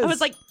 Yes, it is. I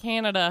was like,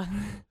 Canada.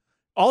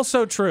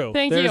 Also true.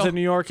 Thank There's you. a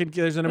New York and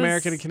there's an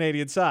American and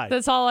Canadian side.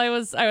 That's all I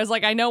was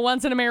like, I know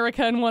one's in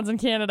America and one's in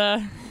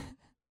Canada.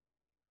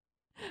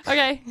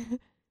 Okay.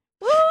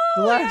 Woo!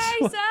 The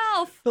last one.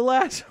 Yourself. The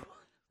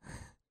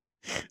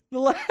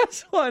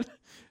last one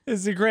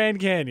is the Grand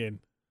Canyon.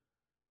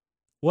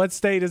 What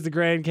state is the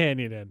Grand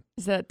Canyon in?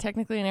 Is that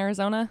technically in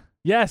Arizona?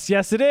 Yes,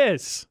 it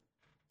is.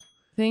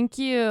 Thank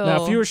you.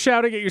 Now, if you were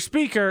shouting at your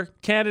speaker,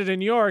 Canada,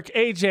 New York,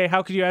 AJ,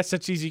 how could you ask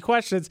such easy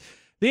questions?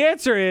 The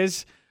answer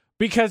is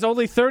because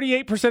only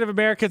 38% of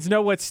Americans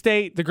know what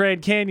state the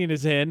Grand Canyon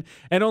is in,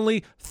 and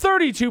only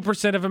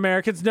 32% of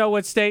Americans know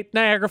what state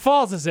Niagara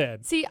Falls is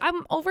in. See,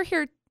 I'm over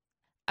here.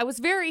 I was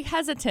very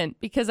hesitant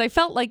because I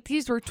felt like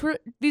these were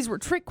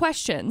trick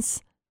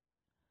questions.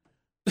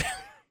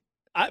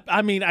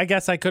 I mean, I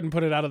guess I couldn't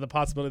put it out of the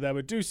possibility that I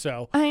would do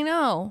so. I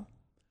know.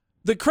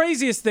 The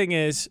craziest thing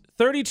is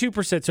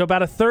 32%, so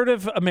about a third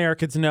of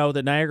Americans know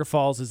that Niagara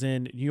Falls is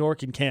in New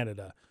York and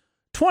Canada.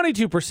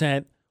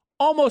 22%,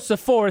 almost a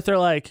fourth, are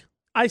like,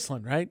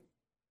 Iceland, right?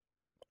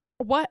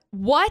 What?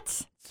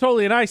 It's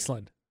totally in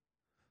Iceland.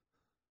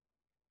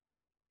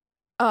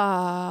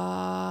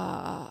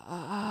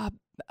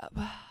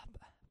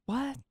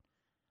 What?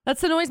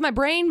 That's the noise my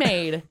brain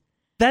made.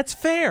 That's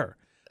fair.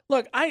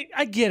 Look,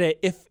 I get it.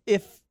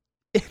 If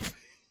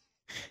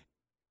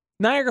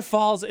Niagara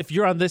Falls, if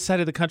you're on this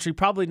side of the country,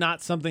 probably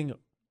not something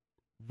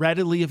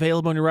readily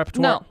available in your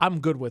repertoire. No.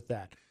 I'm good with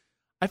that.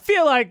 I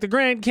feel like the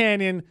Grand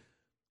Canyon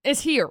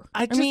Is here.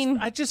 I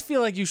just feel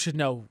like you should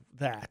know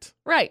that.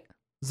 Right.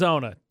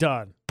 Zona,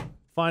 done.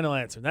 Final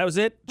answer. That was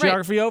it? Right.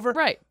 Geography over?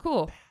 Right.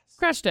 Cool.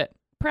 Crushed it.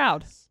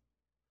 Proud.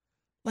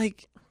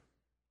 Like,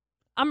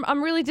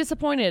 I'm really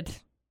disappointed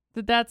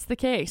that that's the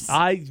case.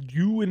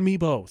 you and me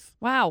both.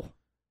 Wow.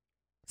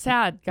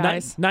 Sad,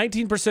 guys.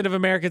 19% of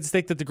Americans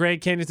think that the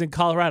Grand Canyon's in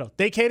Colorado.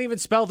 They can't even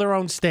spell their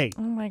own state.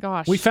 Oh my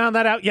gosh. We found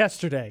that out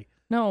yesterday.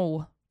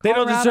 No. They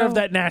don't deserve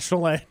that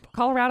national land.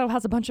 Colorado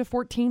has a bunch of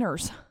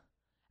 14ers,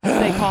 as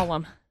they call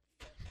them.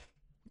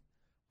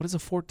 What is a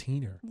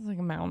 14er? It's like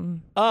a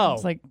mountain. Oh.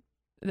 It's like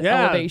the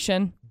yeah.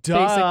 elevation.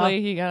 Duh. Basically,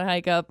 you got to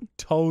hike up.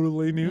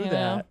 Totally knew You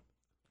that.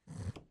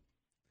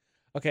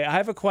 Okay, I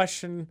have a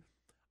question.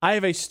 I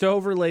have a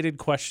stove-related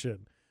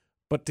question.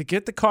 But to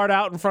get the cart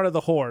out in front of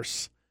the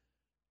horse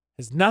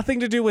has nothing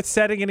to do with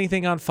setting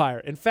anything on fire.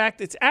 In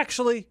fact, it's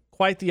actually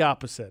quite the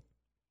opposite.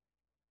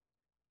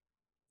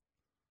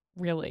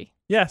 Really?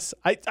 Yes,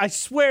 I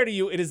swear to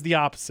you, it is the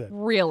opposite.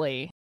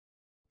 Really?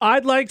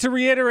 I'd like to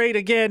reiterate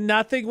again,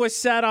 nothing was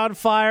set on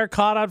fire,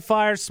 caught on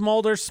fire,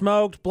 smoldered,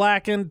 smoked,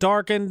 blackened,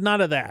 darkened,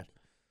 none of that.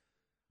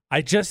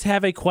 I just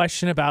have a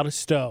question about a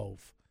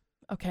stove.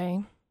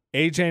 Okay.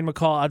 AJ and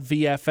McCall on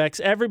VFX.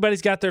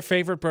 Everybody's got their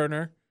favorite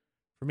burner.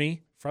 For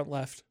me, front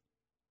left.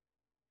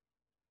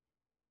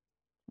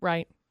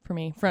 Right. For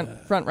me. Front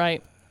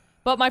right.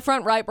 But my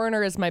front right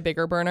burner is my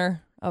bigger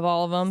burner of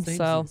all of them.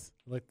 So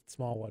Like the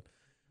small one.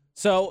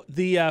 So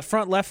the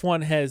front left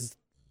one has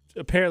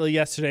apparently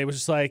yesterday was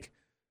just like,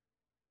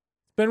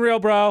 it's been real,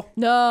 bro.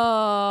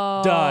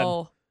 no.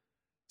 Done.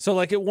 So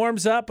like it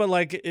warms up, but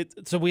like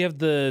it. So we have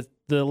the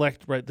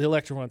electric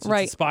one. So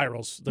Right. it's the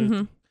spirals.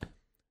 Mhm.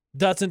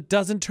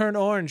 Doesn't turn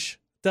orange.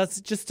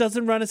 Just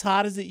doesn't run as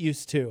hot as it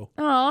used to.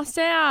 Oh,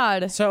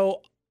 sad.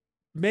 So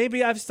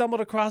maybe I've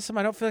stumbled across them.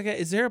 I don't feel like.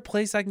 Is there a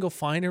place I can go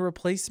find a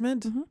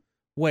replacement? Mhm.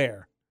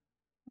 Where?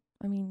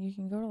 I mean, you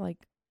can go to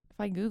if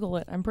I Google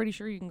it, I'm pretty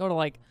sure you can go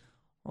to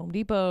Home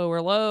Depot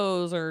or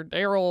Lowe's or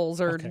Daryl's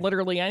or Okay.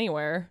 literally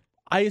anywhere.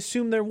 I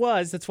assume there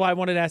was. That's why I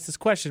wanted to ask this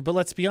question. But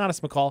let's be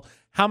honest, McCall.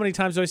 How many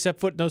times do I set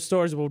foot in those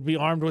stores that would be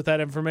armed with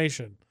that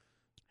information?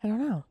 I don't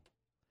know.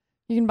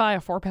 You can buy a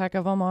 4-pack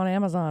of them on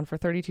Amazon for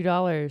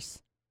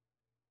 $32.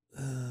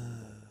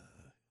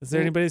 Is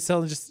there anybody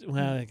selling just?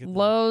 Well, I get that.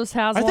 Lowe's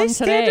has Are one they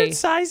today. standard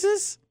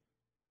sizes?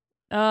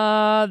 This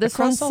one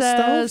Across all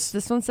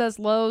stoves? says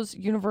Lowe's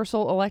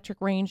Universal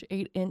Electric Range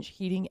 8-inch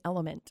heating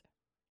element.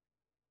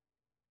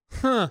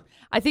 Huh.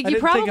 I think I you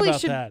didn't think probably about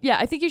should. that. Yeah,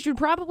 I think you should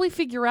probably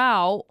figure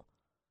out,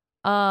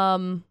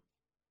 the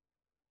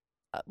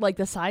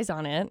size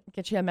on it.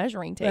 Get you a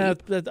measuring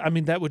tape. I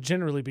mean, that would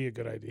generally be a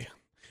good idea.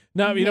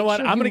 No, you Make know what?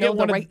 sure I'm you gonna know get the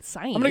one. right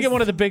size. I'm gonna get one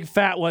of the big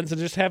fat ones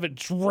and just have it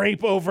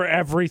drape over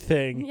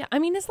everything. Yeah, I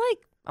mean, it's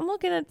I'm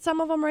looking at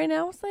some of them right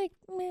now. It's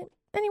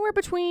anywhere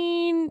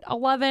between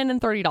 $11 and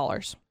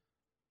 $30.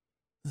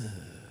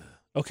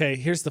 Okay,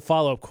 here's the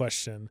follow-up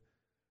question.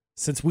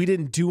 Since we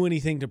didn't do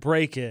anything to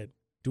break it,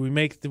 Do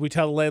we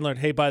tell the landlord,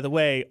 hey, by the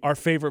way, our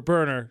favorite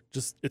burner,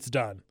 it's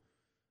done?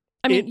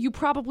 I mean, you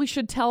probably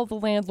should tell the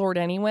landlord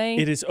anyway.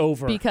 It is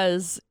over.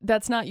 Because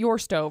that's not your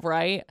stove,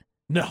 right?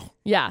 No.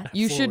 Yeah,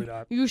 you should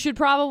not. You should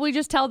probably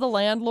just tell the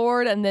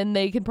landlord, and then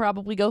they can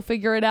probably go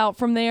figure it out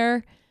from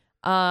there.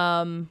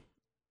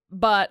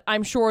 But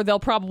I'm sure they'll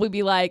probably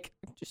be like,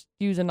 just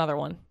use another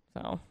one.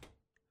 So,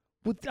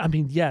 I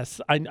mean, yes,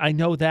 I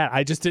know that.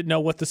 I just didn't know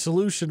what the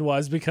solution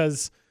was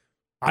because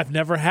I've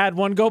never had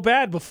one go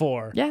bad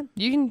before. Yeah,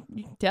 you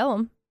can tell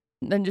them,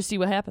 and then just see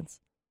what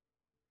happens.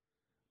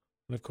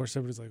 And of course,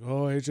 everybody's like,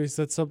 oh, AJ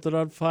set something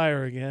on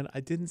fire again. I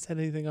didn't set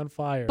anything on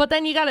fire. But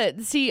then you got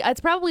to see,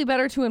 it's probably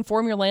better to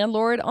inform your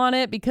landlord on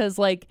it because,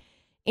 like,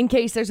 in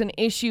case there's an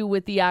issue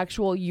with the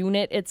actual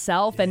unit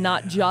itself and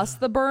not just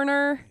the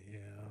burner. Yeah.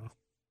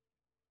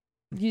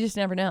 You just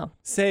never know.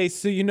 So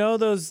you know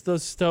those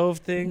stove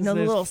things? The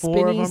There's little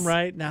 4 of spinnies? them,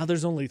 right? Now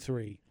there's only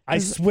 3. I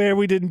swear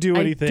we didn't do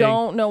anything. I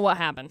don't know what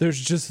happened. There's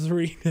just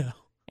 3 now.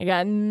 I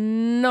got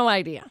no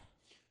idea.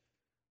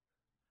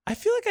 I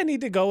feel like I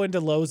need to go into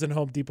Lowe's and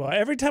Home Depot.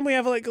 Every time we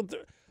have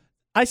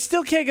I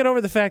still can't get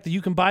over the fact that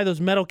you can buy those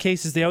metal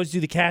cases. They always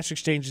do the cash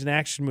exchanges in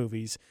action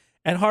movies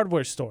at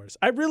hardware stores.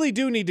 I really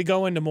do need to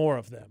go into more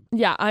of them.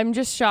 Yeah, I'm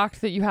just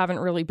shocked that you haven't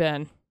really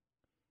been.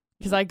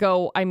 Because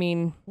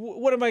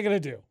what am I going to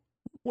do?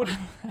 What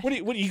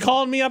you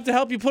calling me up to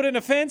help you put in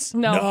a fence?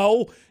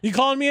 No. You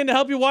calling me in to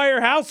help you wire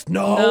your house?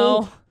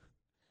 No.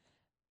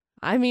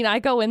 I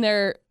go in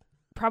there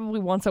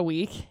probably once a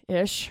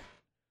week-ish.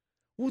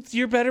 Well,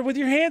 you're better with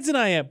your hands than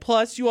I am.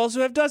 Plus, you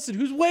also have Dustin,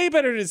 who's way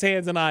better at his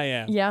hands than I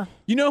am. Yeah.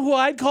 You know who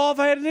I'd call if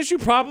I had an issue?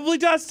 Probably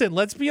Dustin.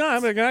 Let's be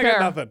honest. I got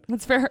nothing.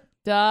 That's fair.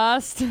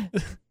 Dust.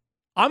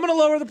 I'm going to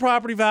lower the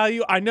property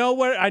value. I know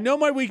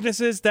my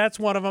weaknesses. That's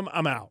one of them.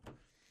 I'm out.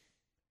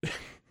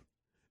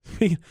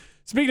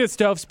 Speaking of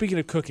stove, speaking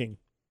of cooking,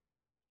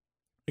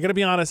 I got to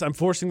be honest. I'm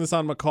forcing this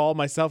on McCall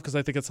myself because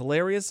I think it's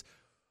hilarious.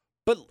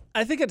 But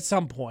I think at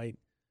some point,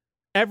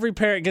 every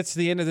parent gets to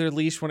the end of their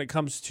leash when it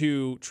comes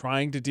to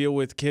trying to deal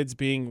with kids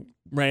being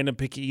random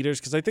picky eaters.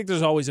 Because I think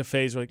there's always a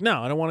phase where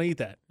no, I don't want to eat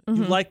that.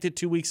 You liked it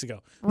 2 weeks ago.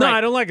 No,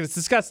 I don't like it. It's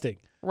disgusting.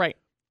 Right.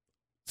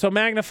 So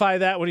magnify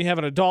that when you have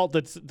an adult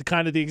that's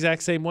the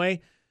exact same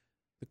way.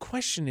 The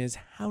question is,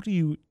 how do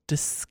you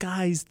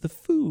disguise the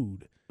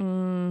food?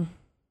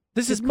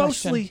 This is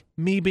mostly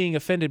me being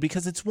offended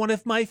because it's one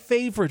of my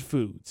favorite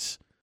foods.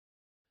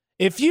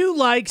 If you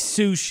like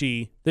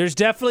sushi, there's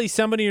definitely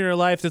somebody in your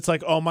life that's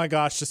like, oh my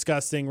gosh,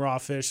 disgusting, raw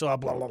fish, blah,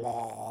 blah, blah,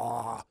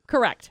 blah.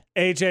 Correct.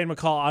 AJ and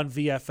McCall on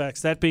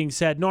VFX. That being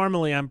said,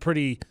 normally I'm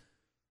pretty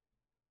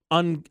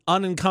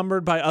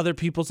unencumbered by other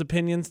people's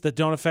opinions that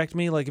don't affect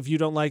me. Like if you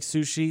don't like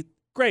sushi,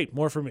 great,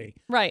 more for me.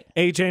 Right.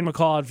 AJ and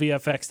McCall on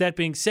VFX. That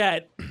being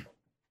said,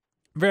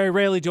 very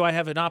rarely do I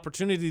have an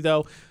opportunity,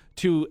 though,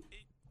 to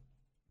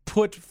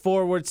put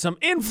forward some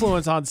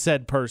influence on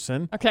said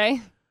person.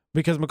 Okay.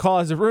 Because McCall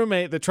has a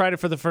roommate that tried it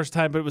for the first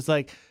time, but it was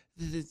like,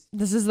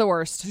 this is the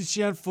worst.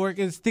 Sushi on fork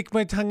and stick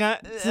my tongue out.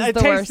 I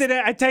tasted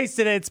it.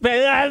 It's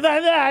bad.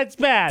 It's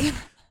bad.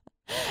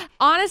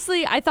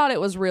 Honestly, I thought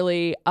it was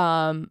really,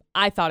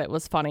 I thought it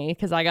was funny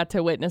because I got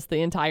to witness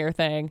the entire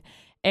thing.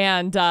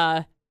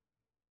 And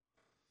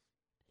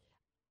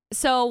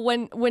so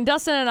when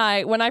Dustin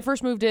and when I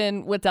first moved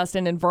in with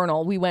Dustin and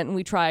Vernal, we went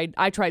and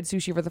I tried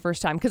sushi for the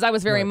first time because I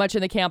was very much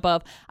in the camp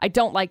of, I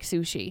don't like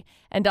sushi.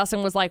 And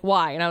Dustin was like,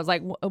 why? And I was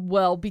like,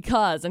 well,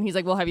 because. And he's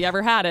like, well, have you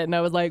ever had it? And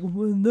I was like,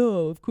 well,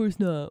 no, of course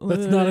not.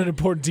 That's not an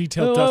important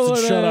detail,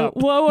 Dustin. Shut up.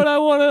 Why would I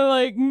want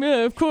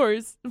to of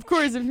course.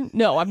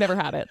 No, I've never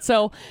had it.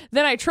 So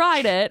then I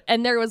tried it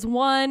and there was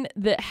one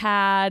that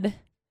had,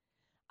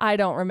 I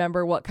don't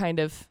remember what kind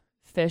of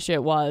fish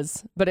it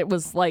was, but it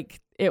was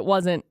like, it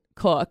wasn't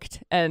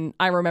cooked. And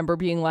I remember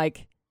being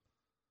like,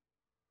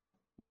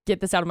 get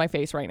this out of my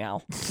face right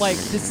now. Like,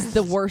 this is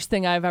the worst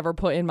thing I've ever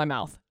put in my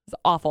mouth. It's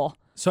awful.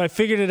 So I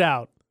figured it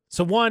out.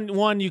 So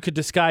one you could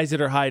disguise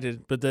it or hide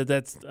it, but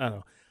that's, I don't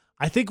know.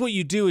 I think what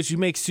you do is you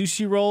make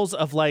sushi rolls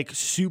of like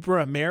super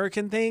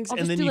American things,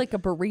 and then do like a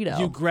burrito.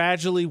 You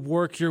gradually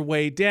work your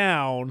way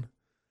down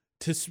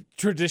to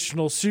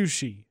traditional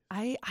sushi.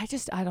 I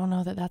don't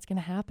know that that's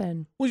gonna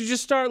happen. Well, you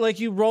just start like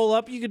you roll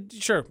up.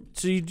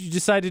 So you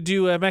decide to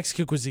do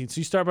Mexican cuisine. So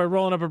you start by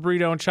rolling up a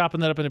burrito and chopping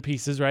that up into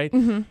pieces, right?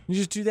 Mm-hmm. You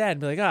just do that and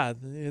be like,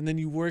 and then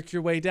you work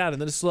your way down,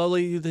 and then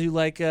slowly you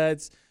like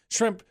it's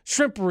shrimp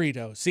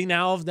burrito. See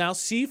now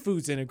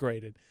seafood's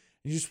integrated.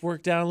 You just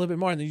work down a little bit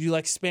more, and then you do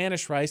like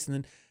Spanish rice, and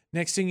then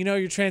next thing you know,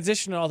 you're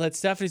transitioning all that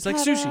stuff, and it's like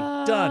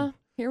sushi done.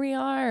 Here we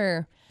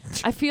are.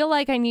 I feel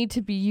like I need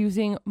to be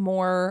using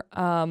more.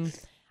 I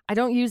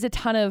don't use a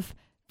ton of.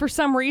 For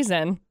some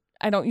reason,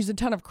 I don't use a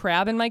ton of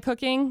crab in my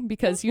cooking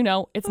because,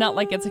 it's not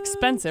like it's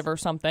expensive or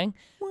something.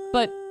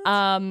 But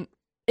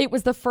it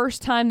was the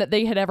first time that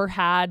they had ever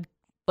had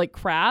like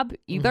crab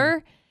either.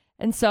 Mm-hmm.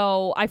 And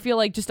so I feel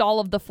like just all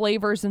of the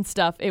flavors and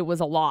stuff, it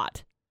was a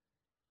lot.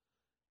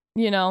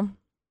 It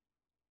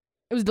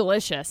was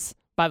delicious,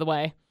 by the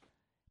way.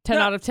 10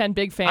 out of 10,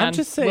 big fan. I'm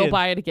just saying, we'll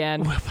buy it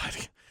again.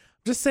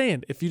 Just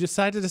saying, if you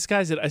decide to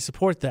disguise it, I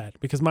support that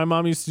because my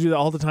mom used to do that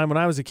all the time when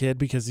I was a kid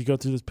because you go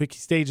through those picky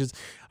stages.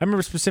 I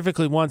remember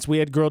specifically once we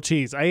had grilled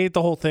cheese. I ate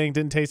the whole thing,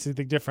 didn't taste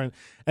anything different.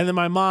 And then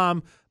my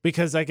mom,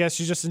 because I guess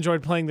she just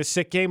enjoyed playing the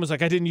sick game, was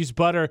like, I didn't use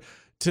butter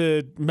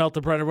to melt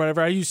the bread or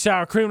whatever. I used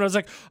sour cream. And I was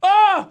like,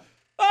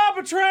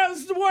 betrayal, this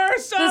is the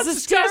worst. This is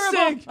disgusting.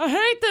 terrible. I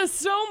hate this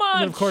so much.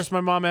 And then, of course,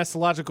 my mom asked the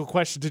logical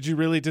question, did you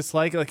really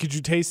dislike it? Like, could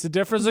you taste the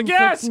difference? Like,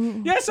 yes,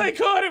 I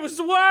could. It was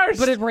the worst.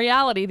 But in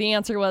reality, the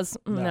answer was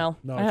no.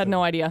 I had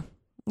no idea.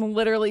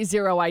 Literally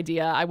zero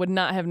idea. I would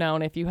not have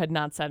known if you had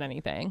not said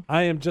anything.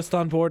 I am just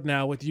on board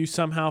now with you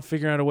somehow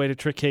figuring out a way to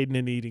trick Hayden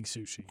into eating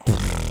sushi.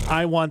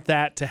 I want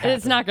that to happen.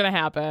 It's not going to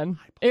happen.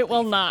 It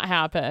will not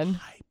happen.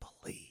 I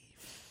believe.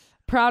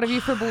 Proud of you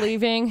for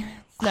believing.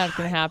 It's not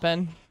going to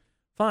happen.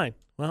 Fine.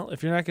 Well,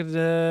 if you're not going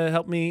to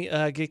help me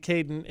get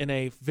Caden in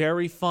a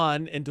very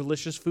fun and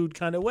delicious food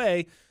kind of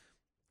way,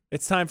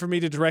 it's time for me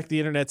to direct the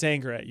internet's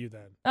anger at you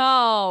then.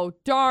 Oh,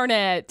 darn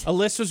it. A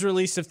list was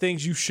released of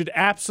things you should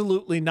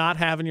absolutely not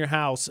have in your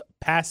house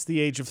past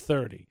the age of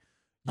 30.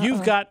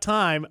 You've got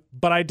time,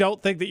 but I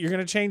don't think that you're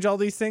going to change all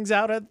these things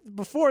out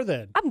before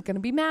then. I'm going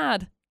to be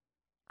mad.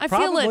 I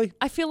Probably. feel it.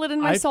 I feel it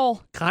in my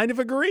soul. Kind of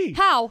agree.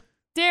 How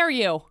dare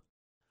you?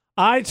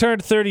 I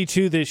turned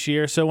 32 this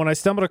year, so when I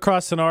stumbled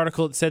across an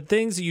article that said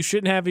things that you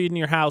shouldn't have in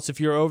your house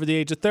if you're over the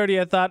age of 30,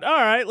 I thought, all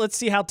right, let's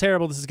see how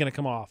terrible this is going to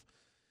come off.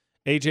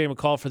 AJ and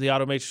McCall for the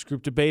Automatrix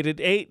Group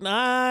debated 8, and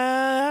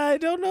I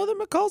don't know that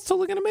McCall's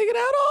totally going to make it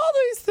out all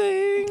these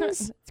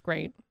things. It's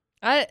great.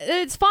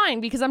 It's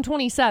fine because I'm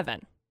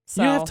 27.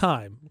 So. You have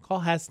time.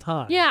 McCall has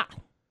time. Yeah.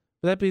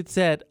 With that being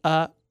said,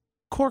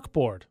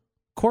 corkboard.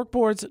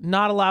 Corkboard's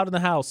not allowed in the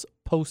house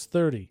post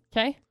 30.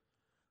 Okay.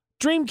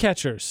 Dream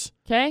catchers.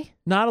 Okay.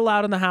 Not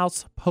allowed in the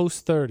house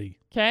post 30.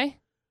 Okay.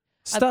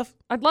 Stuff.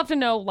 I'd love to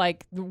know,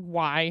 like,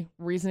 why,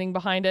 reasoning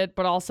behind it,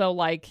 but also,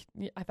 like,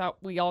 I thought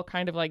we all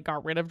kind of, like,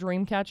 got rid of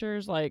dream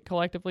catchers, like,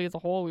 collectively as a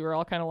whole. We were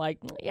all kind of like,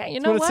 yeah, you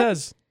know That's what it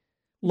says.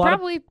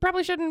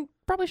 Probably shouldn't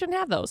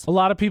have those. A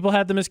lot of people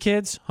had them as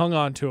kids, hung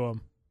on to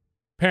them.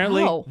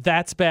 Apparently,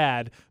 that's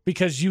bad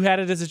because you had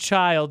it as a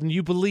child and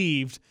you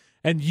believed,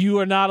 and you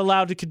are not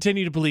allowed to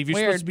continue to believe. You're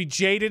supposed to be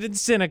jaded and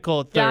cynical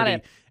at 30. Got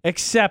it.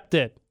 Accept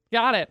it.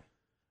 Got it.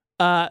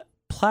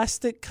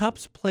 Plastic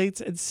cups,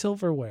 plates, and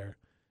silverware.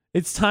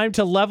 It's time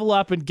to level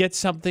up and get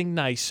something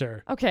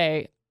nicer.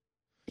 Okay,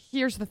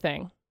 here's the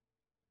thing.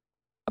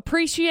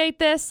 Appreciate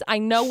this. I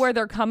know where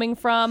they're coming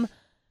from,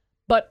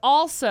 but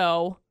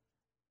also,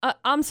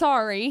 I'm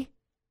sorry.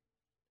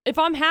 If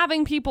I'm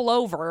having people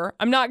over,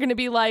 I'm not going to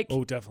be like,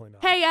 oh, definitely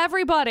not. Hey,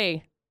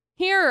 everybody,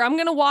 here, I'm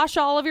going to wash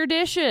all of your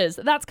dishes.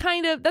 That's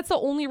the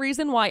only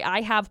reason why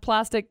I have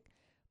plastic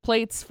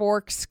plates,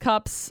 forks,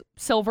 cups,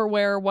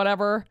 silverware,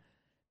 whatever,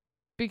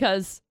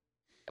 because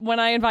when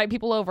I invite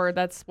people over,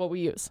 that's what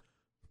we use.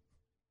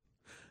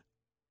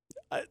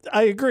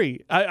 I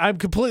agree. I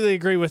completely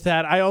agree with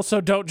that. I also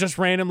don't just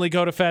randomly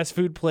go to fast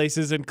food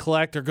places and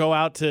collect or go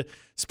out to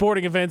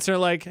sporting events and are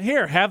like,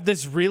 here, have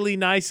this really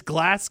nice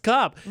glass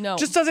cup. No.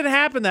 Just doesn't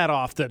happen that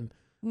often.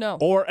 No.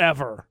 Or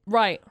ever.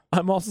 Right.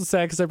 I'm also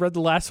sad because I read the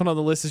last one on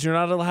the list is you're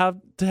not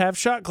allowed to have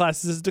shot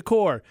glasses as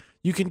decor.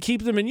 You can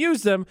keep them and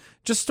use them.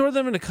 Just store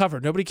them in a cover.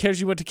 Nobody cares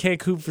you went to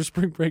Cancun for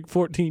spring break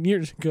 14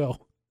 years ago.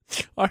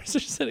 Ours are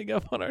sitting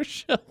up on our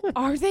shelf.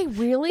 Are they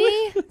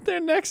really? They're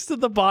next to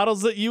the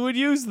bottles that you would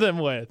use them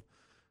with.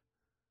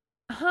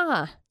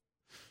 Huh.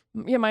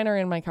 Yeah, mine are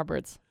in my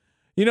cupboards.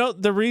 You know,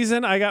 the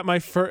reason I got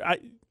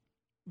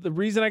the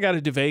reason I got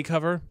a duvet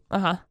cover.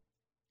 Uh-huh.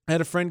 I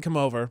had a friend come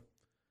over.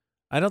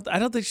 I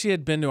don't think she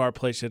had been to our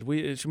place yet.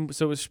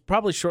 So it was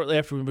probably shortly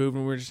after we moved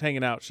and we were just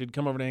hanging out. She'd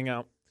come over to hang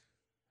out.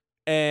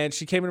 And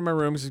she came into my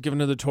room. She was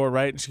giving her the tour,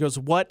 right? And she goes,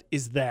 "What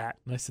is that?"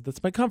 And I said,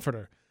 "That's my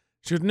comforter."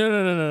 She goes,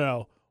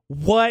 No.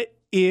 What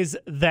is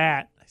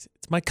that? I said,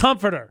 "It's my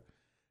comforter."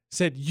 I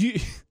said,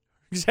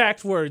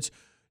 exact words,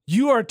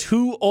 "You are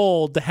too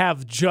old to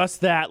have just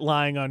that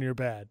lying on your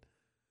bed."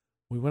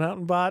 We went out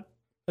and bought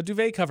a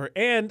duvet cover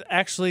and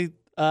actually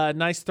a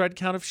nice thread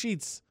count of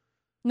sheets.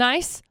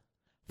 Nice.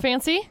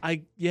 Fancy.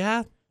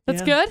 Yeah.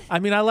 That's good. I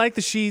mean, I like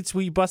the sheets.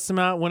 We bust them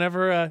out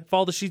whenever, if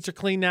all the sheets are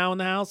clean now in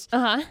the house.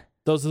 Uh-huh.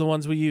 Those are the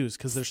ones we use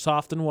because they're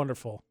soft and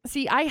wonderful.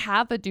 See, I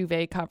have a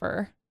duvet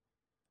cover.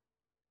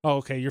 Oh,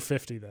 okay. You're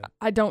 50 then.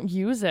 I don't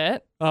use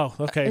it. Oh,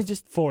 okay.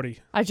 40.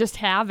 I just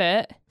have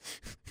it.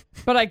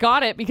 But I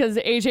got it because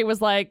AJ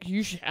was like,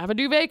 "You should have a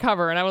duvet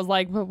cover." And I was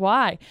like, "But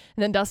why?"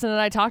 And then Dustin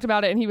and I talked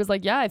about it and he was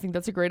like, "Yeah, I think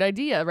that's a great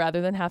idea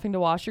rather than having to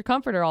wash your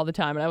comforter all the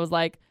time." And I was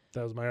like,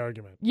 that was my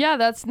argument. Yeah,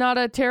 that's not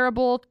a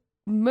terrible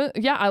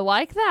yeah, I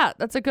like that.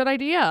 That's a good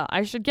idea.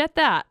 I should get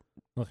that.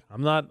 Look,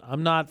 I'm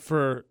not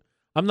for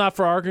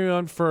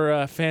arguing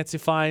for fancy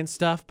fine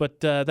stuff,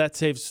 but that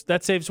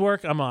saves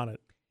work. I'm on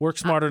it. Work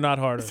smarter, not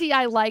harder. See,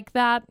 I like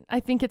that. I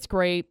think it's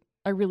great.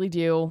 I really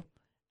do.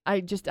 I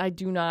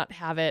do not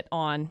have it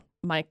on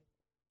I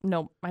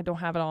don't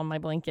have it on my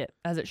blanket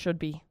as it should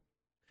be.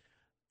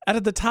 Out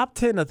of the top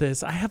 10 of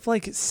this, I have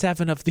like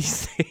 7 of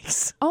these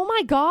things. Oh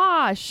my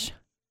gosh.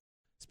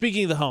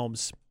 Speaking of the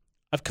homes,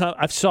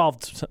 I've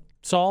solved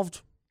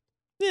Solved?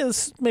 Yeah,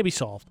 this maybe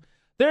solved.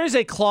 There is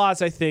a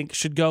clause I think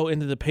should go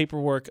into the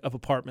paperwork of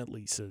apartment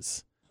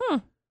leases.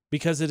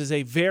 Because it is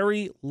a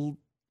very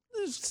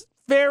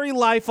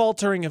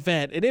life-altering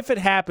event. And if it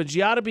happens,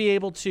 you ought to be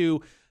able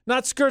to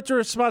not skirt the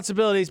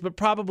responsibilities, but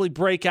probably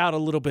break out a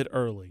little bit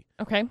early.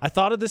 Okay. I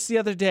thought of this the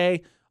other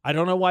day. I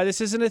don't know why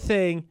this isn't a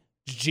thing.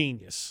 It's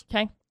genius.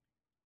 Okay.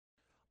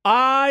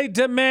 I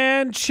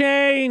demand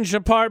change,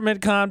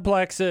 apartment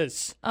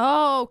complexes.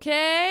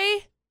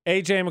 Okay.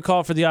 AJ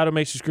McCall for the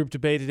Automations Group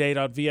debate at 8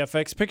 on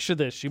VFX. Picture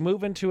this. You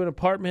move into an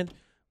apartment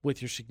with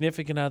your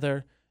significant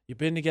other. You've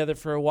been together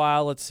for a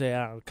while, let's say,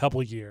 a couple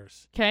of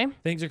years. Okay.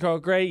 Things are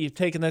going great. You've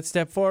taken that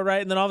step forward,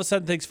 right? And then all of a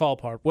sudden things fall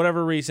apart.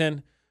 Whatever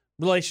reason,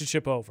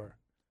 relationship over.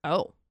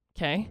 Oh,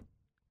 okay.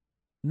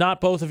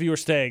 Not both of you are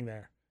staying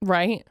there.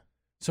 Right.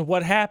 So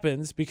what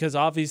happens, because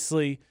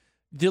obviously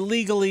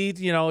legally,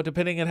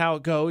 depending on how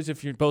it goes,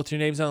 if you're both your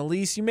names on a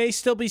lease, you may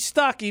still be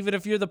stuck even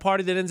if you're the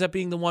party that ends up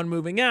being the one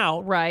moving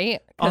out.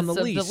 Right. On the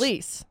Because lease. of the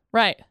lease.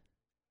 Right.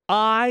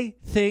 I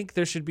think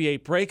there should be a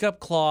breakup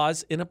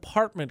clause in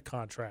apartment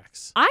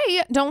contracts.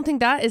 I don't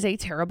think that is a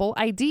terrible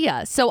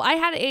idea. So I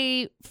had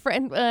a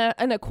friend,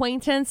 an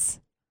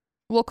acquaintance,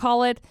 we'll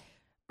call it,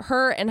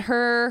 her and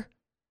her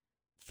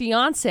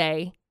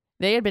fiance.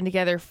 They had been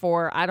together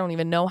for I don't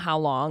even know how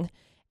long,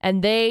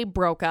 and they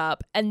broke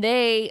up, and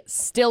they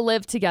still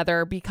live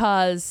together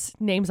because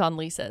names on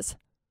leases.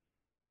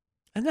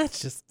 And that's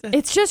just...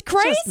 It's just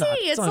crazy.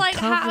 It's It's like,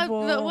 how,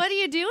 uncomfortable. what do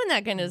you do in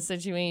that kind of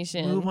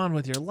situation? Move on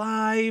with your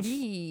life.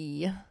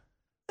 Eee.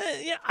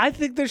 Yeah, I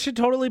think there should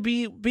totally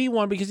be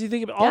one, because you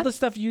think of all the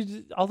stuff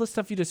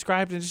you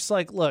described, and it's just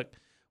like, look,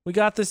 we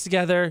got this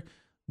together.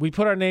 We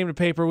put our name to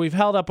paper. We've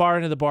held up our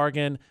end of the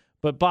bargain.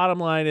 But bottom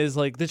line is,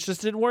 like, this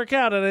just didn't work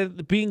out.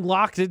 And being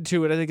locked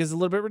into it, I think, is a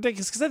little bit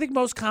ridiculous. Because I think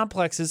most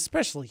complexes,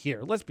 especially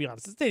here, let's be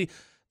honest, you're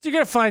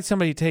going to find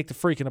somebody to take the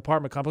freaking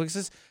apartment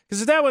complexes.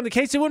 Because if that wasn't the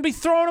case, they wouldn't be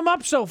throwing them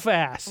up so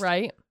fast.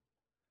 Right.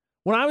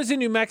 When I was in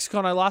New Mexico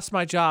and I lost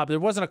my job, there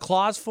wasn't a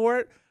clause for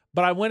it.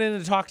 But I went in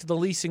and talked to the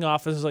leasing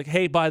office. I was like,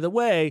 hey, by the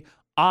way,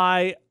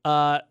 I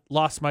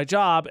lost my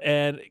job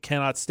and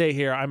cannot stay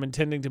here. I'm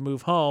intending to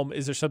move home.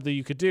 Is there something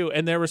you could do?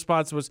 And their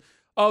response was,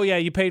 oh, yeah,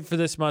 you paid for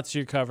this month, so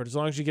you're covered. As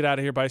long as you get out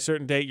of here by a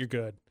certain date, you're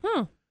good.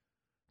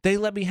 They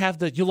let me have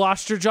the you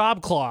lost your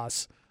job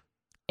clause.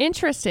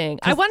 Interesting.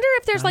 I wonder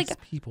if there's Nice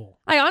people.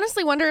 I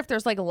honestly wonder if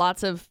there's like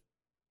lots of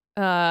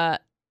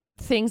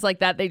things like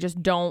that they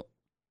just don't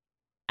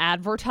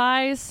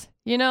advertise,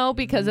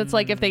 because it's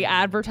like if they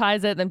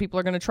advertise it, then people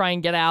are going to try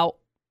and get out.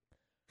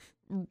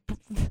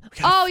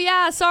 Oh,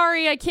 yeah,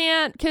 sorry, I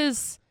can't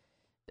because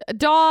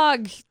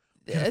dog.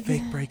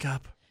 Fake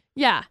breakup.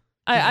 Yeah.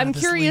 I'm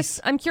this curious.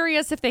 lease. I'm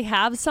curious if they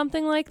have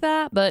something like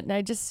that, but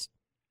I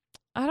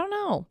don't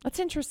know. That's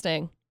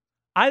interesting.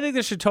 I think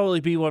there should totally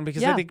be one,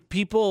 because I think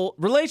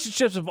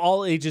relationships of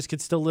all ages can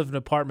still live in an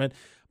apartment.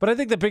 But I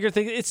think the bigger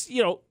thing, it's,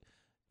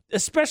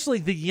 especially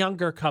the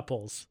younger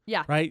couples.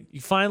 Yeah. Right?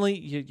 You finally,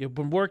 you've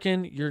been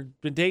working,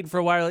 you've been dating for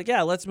a while. You're like,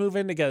 yeah, let's move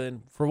in together.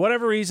 And for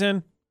whatever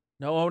reason,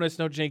 no onus,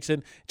 no jinxing,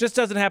 it just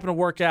doesn't happen to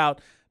work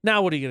out.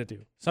 Now what are you going to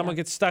do? Someone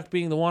gets stuck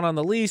being the one on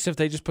the lease. If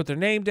they just put their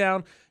name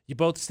down, you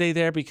both stay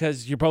there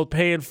because you're both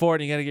paying for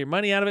it and you got to get your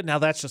money out of it. Now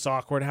that's just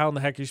awkward. How in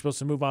the heck are you supposed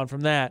to move on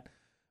from that?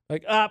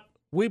 Like,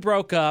 we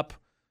broke up.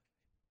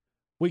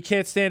 We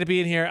can't stand to be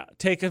in here.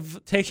 Take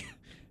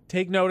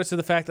notice of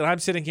the fact that I'm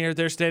sitting here.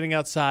 They're standing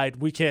outside.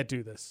 We can't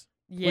do this.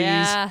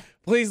 Yeah.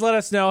 Please let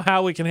us know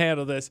how we can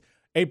handle this.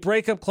 A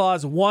breakup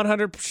clause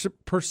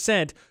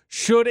 100%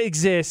 should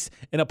exist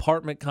in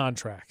apartment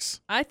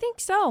contracts. I think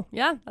so.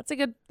 Yeah, that's a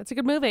good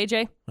move,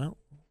 AJ. Well,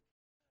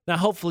 now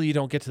hopefully you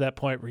don't get to that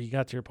point where you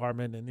got to your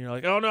apartment and you're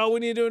like, oh no, we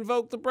need to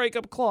invoke the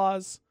breakup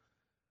clause.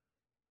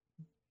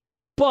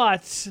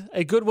 But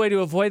a good way to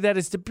avoid that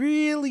is to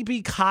really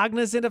be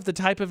cognizant of the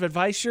type of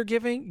advice you're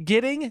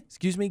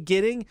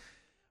getting,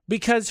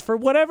 because for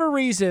whatever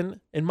reason,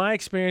 in my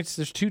experience,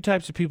 there's two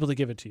types of people that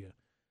give it to you.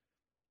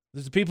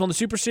 There's the people in the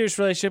super serious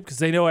relationship because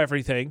they know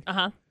everything.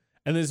 Uh-huh.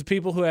 And there's the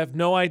people who have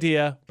no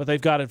idea, but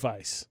they've got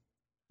advice.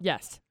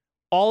 Yes.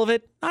 All of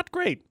it, not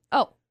great.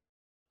 Oh.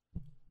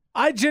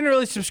 I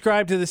generally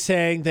subscribe to the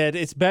saying that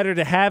it's better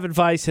to have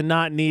advice and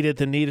not need it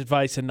than need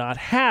advice and not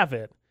have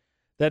it.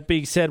 That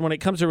being said, when it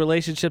comes to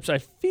relationships, I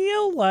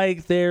feel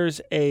like there's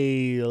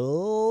a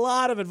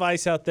lot of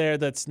advice out there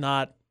that's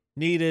not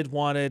needed,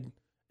 wanted,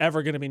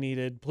 ever going to be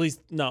needed. Please,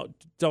 no,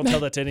 don't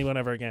tell that to anyone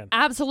ever again.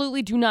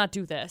 Absolutely do not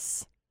do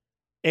this.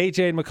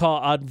 AJ and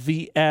McCall on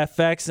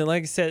VFX. And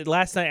like I said,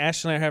 last night,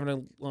 Ashley and I were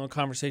having a long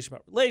conversation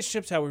about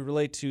relationships, how we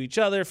relate to each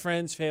other,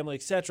 friends, family,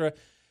 etc.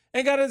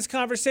 And got into this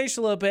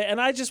conversation a little bit. And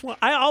I gotta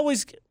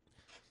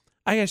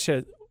share,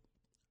 a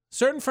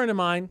certain friend of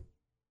mine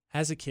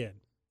has a kid.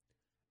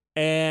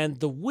 And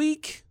the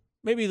week,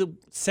 maybe the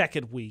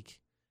second week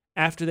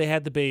after they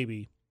had the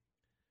baby,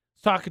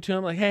 talking to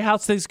him like, hey,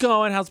 how's things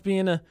going? How's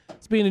being a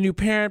new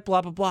parent?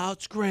 Blah, blah, blah.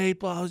 It's great.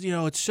 Blah,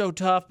 it's so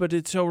tough, but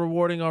it's so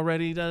rewarding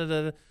already. Da, da,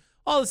 da, da.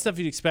 All the stuff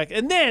you'd expect.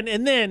 And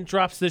then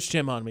drops this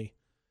gem on me.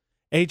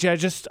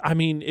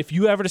 AJ, if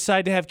you ever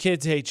decide to have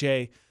kids,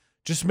 AJ,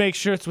 just make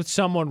sure it's with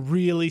someone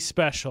really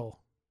special.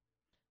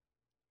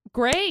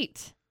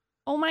 Great.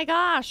 Oh my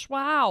gosh.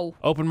 Wow.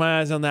 Open my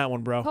eyes on that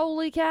one, bro.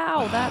 Holy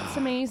cow. That's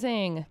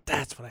amazing.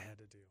 That's what I had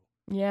to do.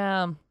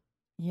 Yeah.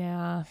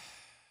 Yeah.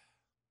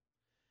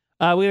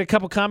 We had a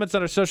couple comments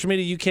on our social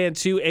media. You can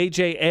too,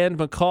 AJ and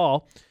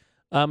McCall.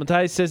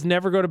 Matthias says,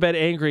 never go to bed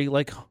angry.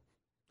 Like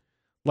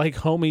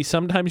homie,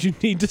 sometimes you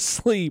need to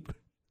sleep.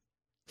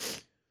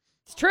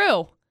 It's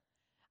true.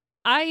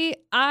 I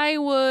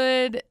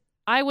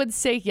would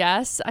say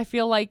yes. I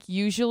feel like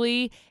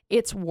usually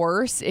it's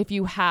worse if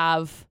you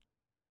have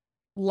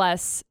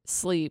less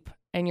sleep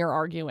and you're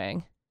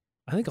arguing.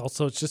 I think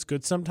also it's just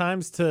good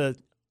sometimes to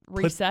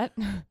reset.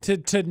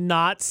 To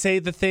not say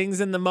the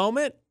things in the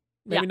moment.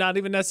 Maybe not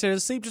even necessarily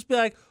sleep. Just be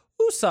like,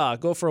 woosah,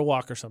 go for a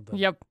walk or something.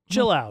 Yep.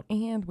 Chill out.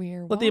 And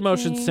we're Let the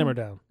emotions simmer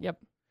down. Yep.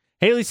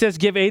 Haley says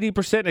give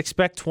 80% and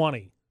expect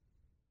 20.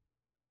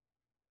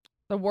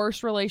 The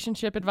worst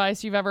relationship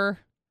advice you've ever...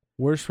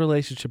 Worst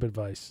relationship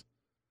advice.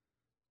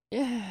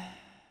 Yeah.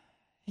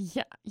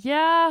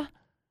 Yeah.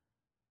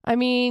 I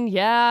mean,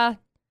 yeah.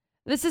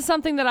 This is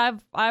something that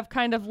I've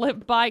kind of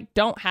lived by.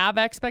 Don't have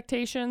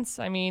expectations.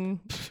 I mean,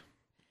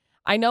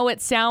 I know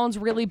it sounds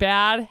really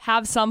bad.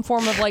 Have some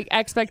form of like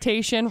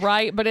expectation,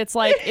 right? But it's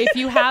like if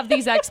you have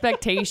these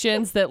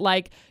expectations that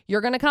like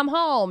you're going to come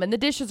home and the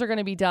dishes are going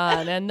to be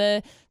done and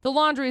the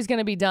laundry is going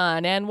to be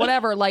done and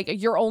whatever, like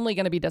you're only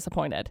going to be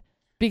disappointed.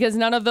 Because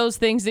none of those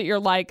things that you're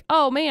like,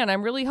 oh man,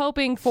 I'm really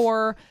hoping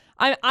for,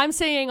 I'm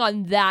saying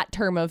on that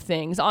term of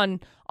things,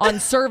 on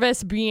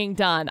service being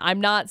done.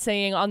 I'm not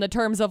saying on the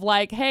terms of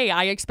like, hey,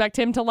 I expect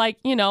him to like,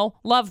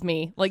 love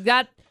me. Like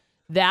that,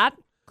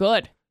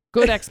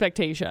 good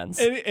expectations.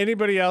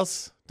 Anybody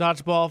else?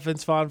 Dodgeball,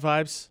 Vince Vaughn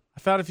vibes? I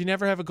found if you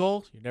never have a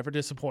goal, you're never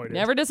disappointed.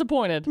 Never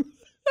disappointed.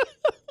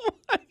 Oh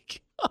my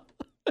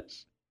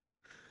gosh.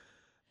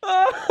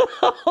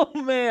 Oh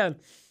man.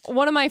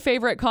 One of my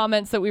favorite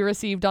comments that we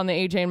received on the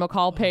AJ and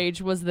McCall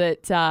page was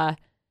that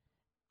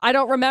I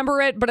don't remember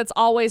it, but it's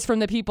always from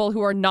the people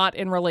who are not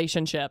in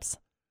relationships.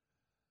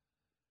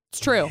 It's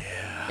true.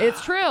 Yeah.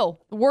 It's true.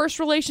 Worst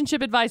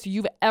relationship advice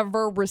you've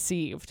ever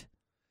received.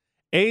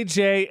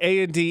 AJ,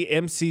 A&D,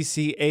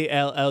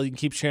 MCCALL. You can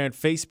keep sharing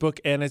Facebook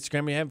and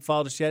Instagram. If you haven't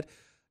followed us yet,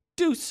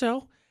 do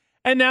so.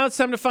 And now it's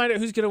time to find out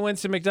who's going to win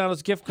some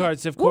McDonald's gift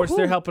cards. Of course,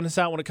 they're helping us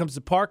out when it comes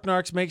to Park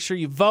Narcs. Make sure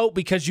you vote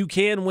because you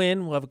can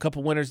win. We'll have a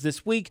couple winners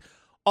this week.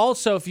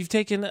 Also, if you've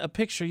taken a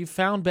picture, you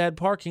found bad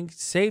parking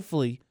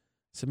safely,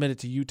 submit it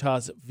to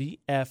Utah's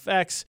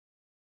VFX.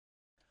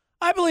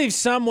 I believe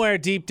somewhere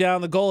deep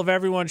down, the goal of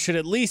everyone should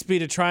at least be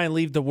to try and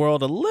leave the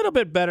world a little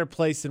bit better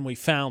place than we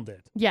found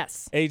it.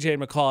 Yes. AJ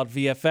and McCall at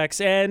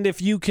VFX. And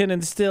if you can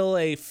instill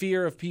a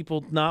fear of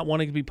people not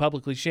wanting to be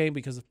publicly shamed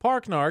because of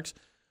Park Narcs,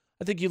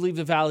 I think you leave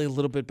the valley a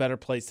little bit better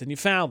place than you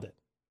found it,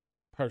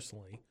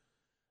 personally.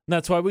 And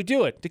that's why we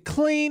do it, to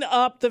clean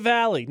up the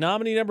valley.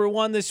 Nominee number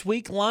 1 this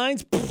week,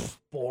 lines,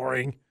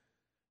 boring.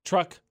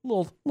 Truck,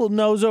 little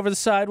nose over the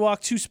sidewalk,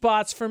 2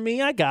 spots for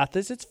me. I got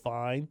this, it's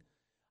fine.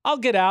 I'll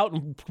get out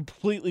and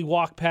completely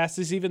walk past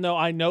this, even though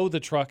I know the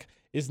truck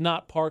is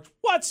not parked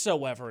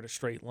whatsoever in a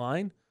straight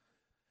line.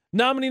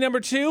 Nominee number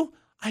 2,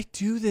 I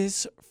do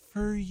this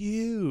for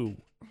you.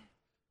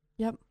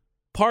 Yep.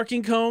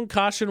 Parking cone,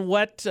 caution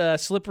wet,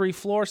 slippery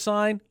floor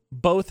sign,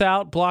 both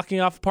out,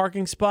 blocking off a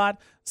parking spot.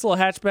 This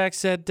little hatchback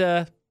said,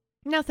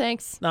 no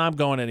thanks. Nah, I'm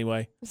going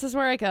anyway. This is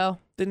where I go.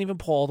 Didn't even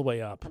pull all the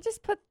way up. I'll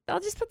just put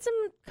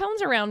some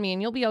cones around me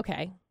and you'll be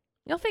okay.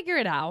 You'll figure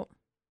it out.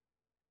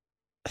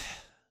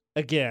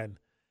 Again,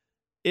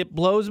 it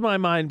blows my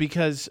mind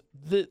because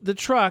the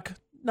truck,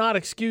 not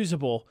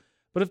excusable,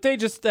 but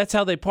if that's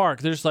how they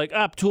park. They're just like,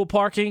 up, tool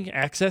parking,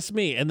 access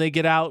me. And they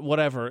get out,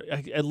 whatever.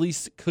 At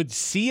least could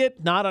see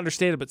it, not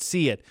understand it, but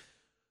see it.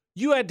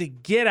 You had to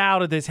get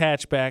out of this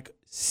hatchback,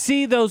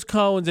 see those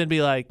cones, and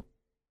be like,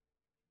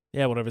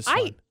 yeah, whatever, it's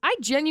fine. I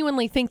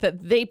genuinely think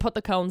that they put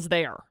the cones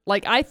there.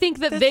 Like, I think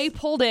that they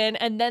pulled in,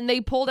 and then they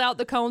pulled out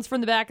the cones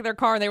from the back of their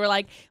car, and they were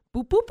like,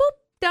 boop, boop, boop,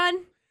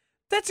 done.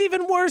 That's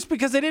even worse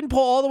because they didn't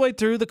pull all the way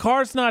through. The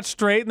car's not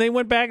straight, and they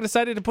went back and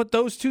decided to put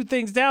those 2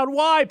 things down.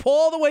 Why? Pull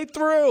all the way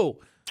through.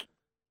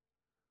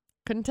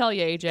 Couldn't tell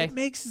you, AJ. It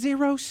makes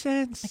 0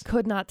 sense. I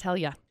could not tell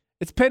you.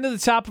 It's pinned to the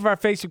top of our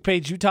Facebook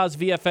page, Utah's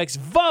VFX.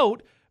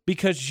 Vote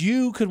because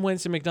you could win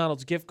some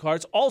McDonald's gift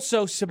cards.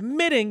 Also,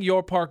 submitting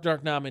your Park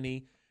Narc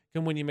nominee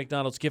can win you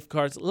McDonald's gift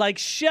cards. Like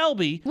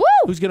Shelby,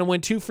 who's going to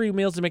win 2 free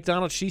meals at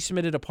McDonald's. She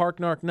submitted a Park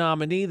Narc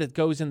nominee that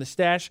goes in the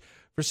stash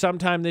for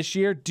sometime this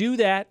year. Do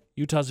that.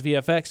 Utah's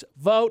VFX.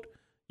 Vote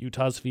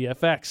Utah's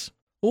VFX.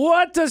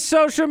 What does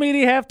social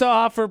media have to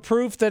offer?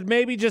 Proof that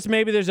maybe, just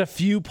maybe, there's a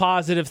few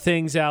positive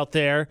things out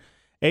there.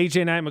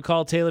 AJ Knight,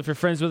 McCall Taylor, if you're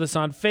friends with us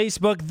on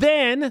Facebook,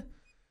 then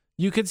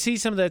you can see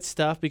some of that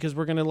stuff because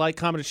we're going to like,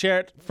 comment, and share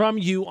it from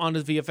you on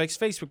the VFX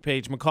Facebook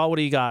page. McCall, what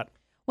do you got?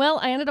 Well,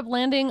 I ended up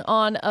landing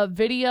on a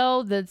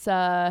video that's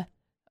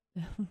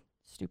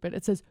stupid.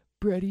 It says,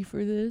 ready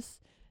for this?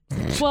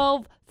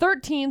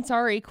 13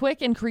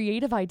 quick and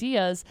creative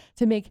ideas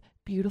to make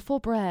beautiful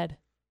bread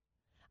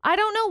I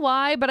don't know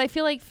why, but I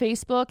feel like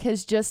Facebook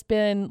has just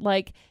been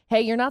like, hey,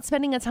 you're not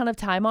spending a ton of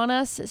time on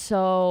us,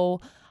 so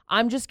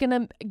I'm just going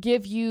to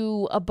give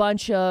you a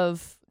bunch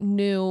of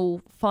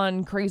new,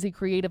 fun, crazy,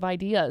 creative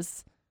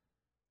ideas.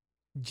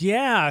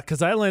 Yeah,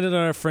 because I landed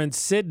on our friend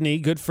Sydney,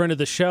 good friend of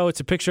the show. It's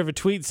a picture of a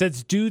tweet that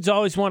says, dudes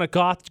always want a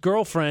goth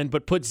girlfriend,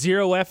 but put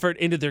zero effort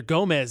into their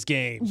Gomez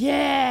game.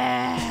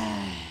 Yeah.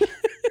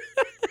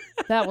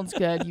 That one's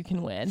good. You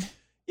can win.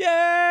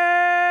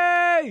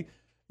 Yay!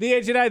 The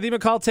AJ and I, the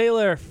McCall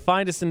Taylor.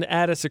 Find us and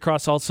add us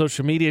across all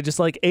social media, just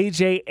like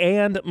AJ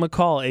and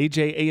McCall.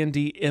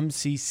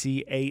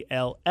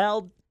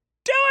 AJANDMCCALL.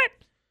 Do it!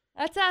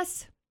 That's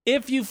us.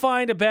 If you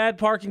find a bad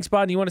parking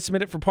spot and you want to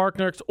submit it for Park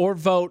Nerds or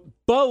vote,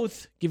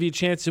 both give you a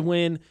chance to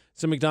win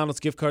some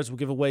McDonald's gift cards. We'll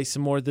give away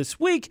some more this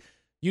week.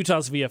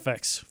 Utah's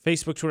VFX.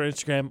 Facebook, Twitter,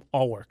 Instagram,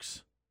 all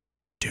works.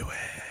 Do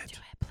it. Do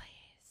it,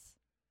 please.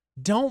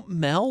 Don't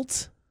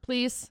melt.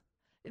 Please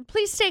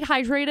stay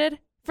hydrated.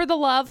 For the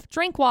love,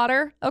 drink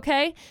water,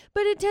 okay?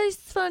 But it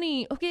tastes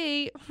funny,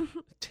 okay?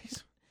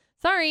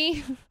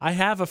 Sorry. I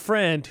have a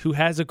friend who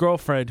has a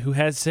girlfriend who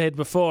has said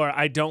before,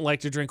 I don't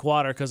like to drink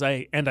water because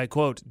I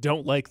quote,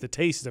 don't like the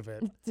taste of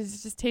it. It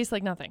just tastes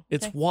like nothing.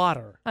 It's okay?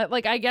 water.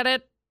 I get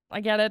it,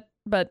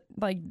 but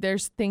like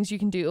there's things you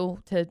can do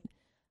to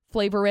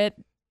flavor it.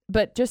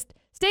 But just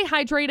stay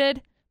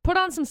hydrated. Put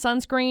on some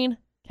sunscreen,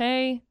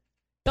 okay?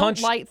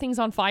 Don't light things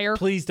on fire.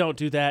 Please don't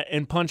do that.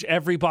 And punch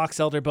every box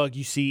elder bug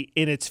you see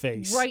in its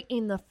face. Right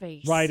in the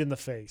face. Right in the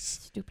face.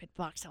 Stupid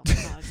box elder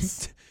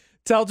bugs.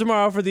 Till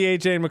tomorrow for the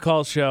AJ and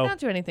McCall show. Don't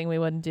do anything we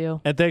wouldn't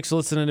do. And thanks for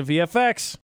listening to VFX.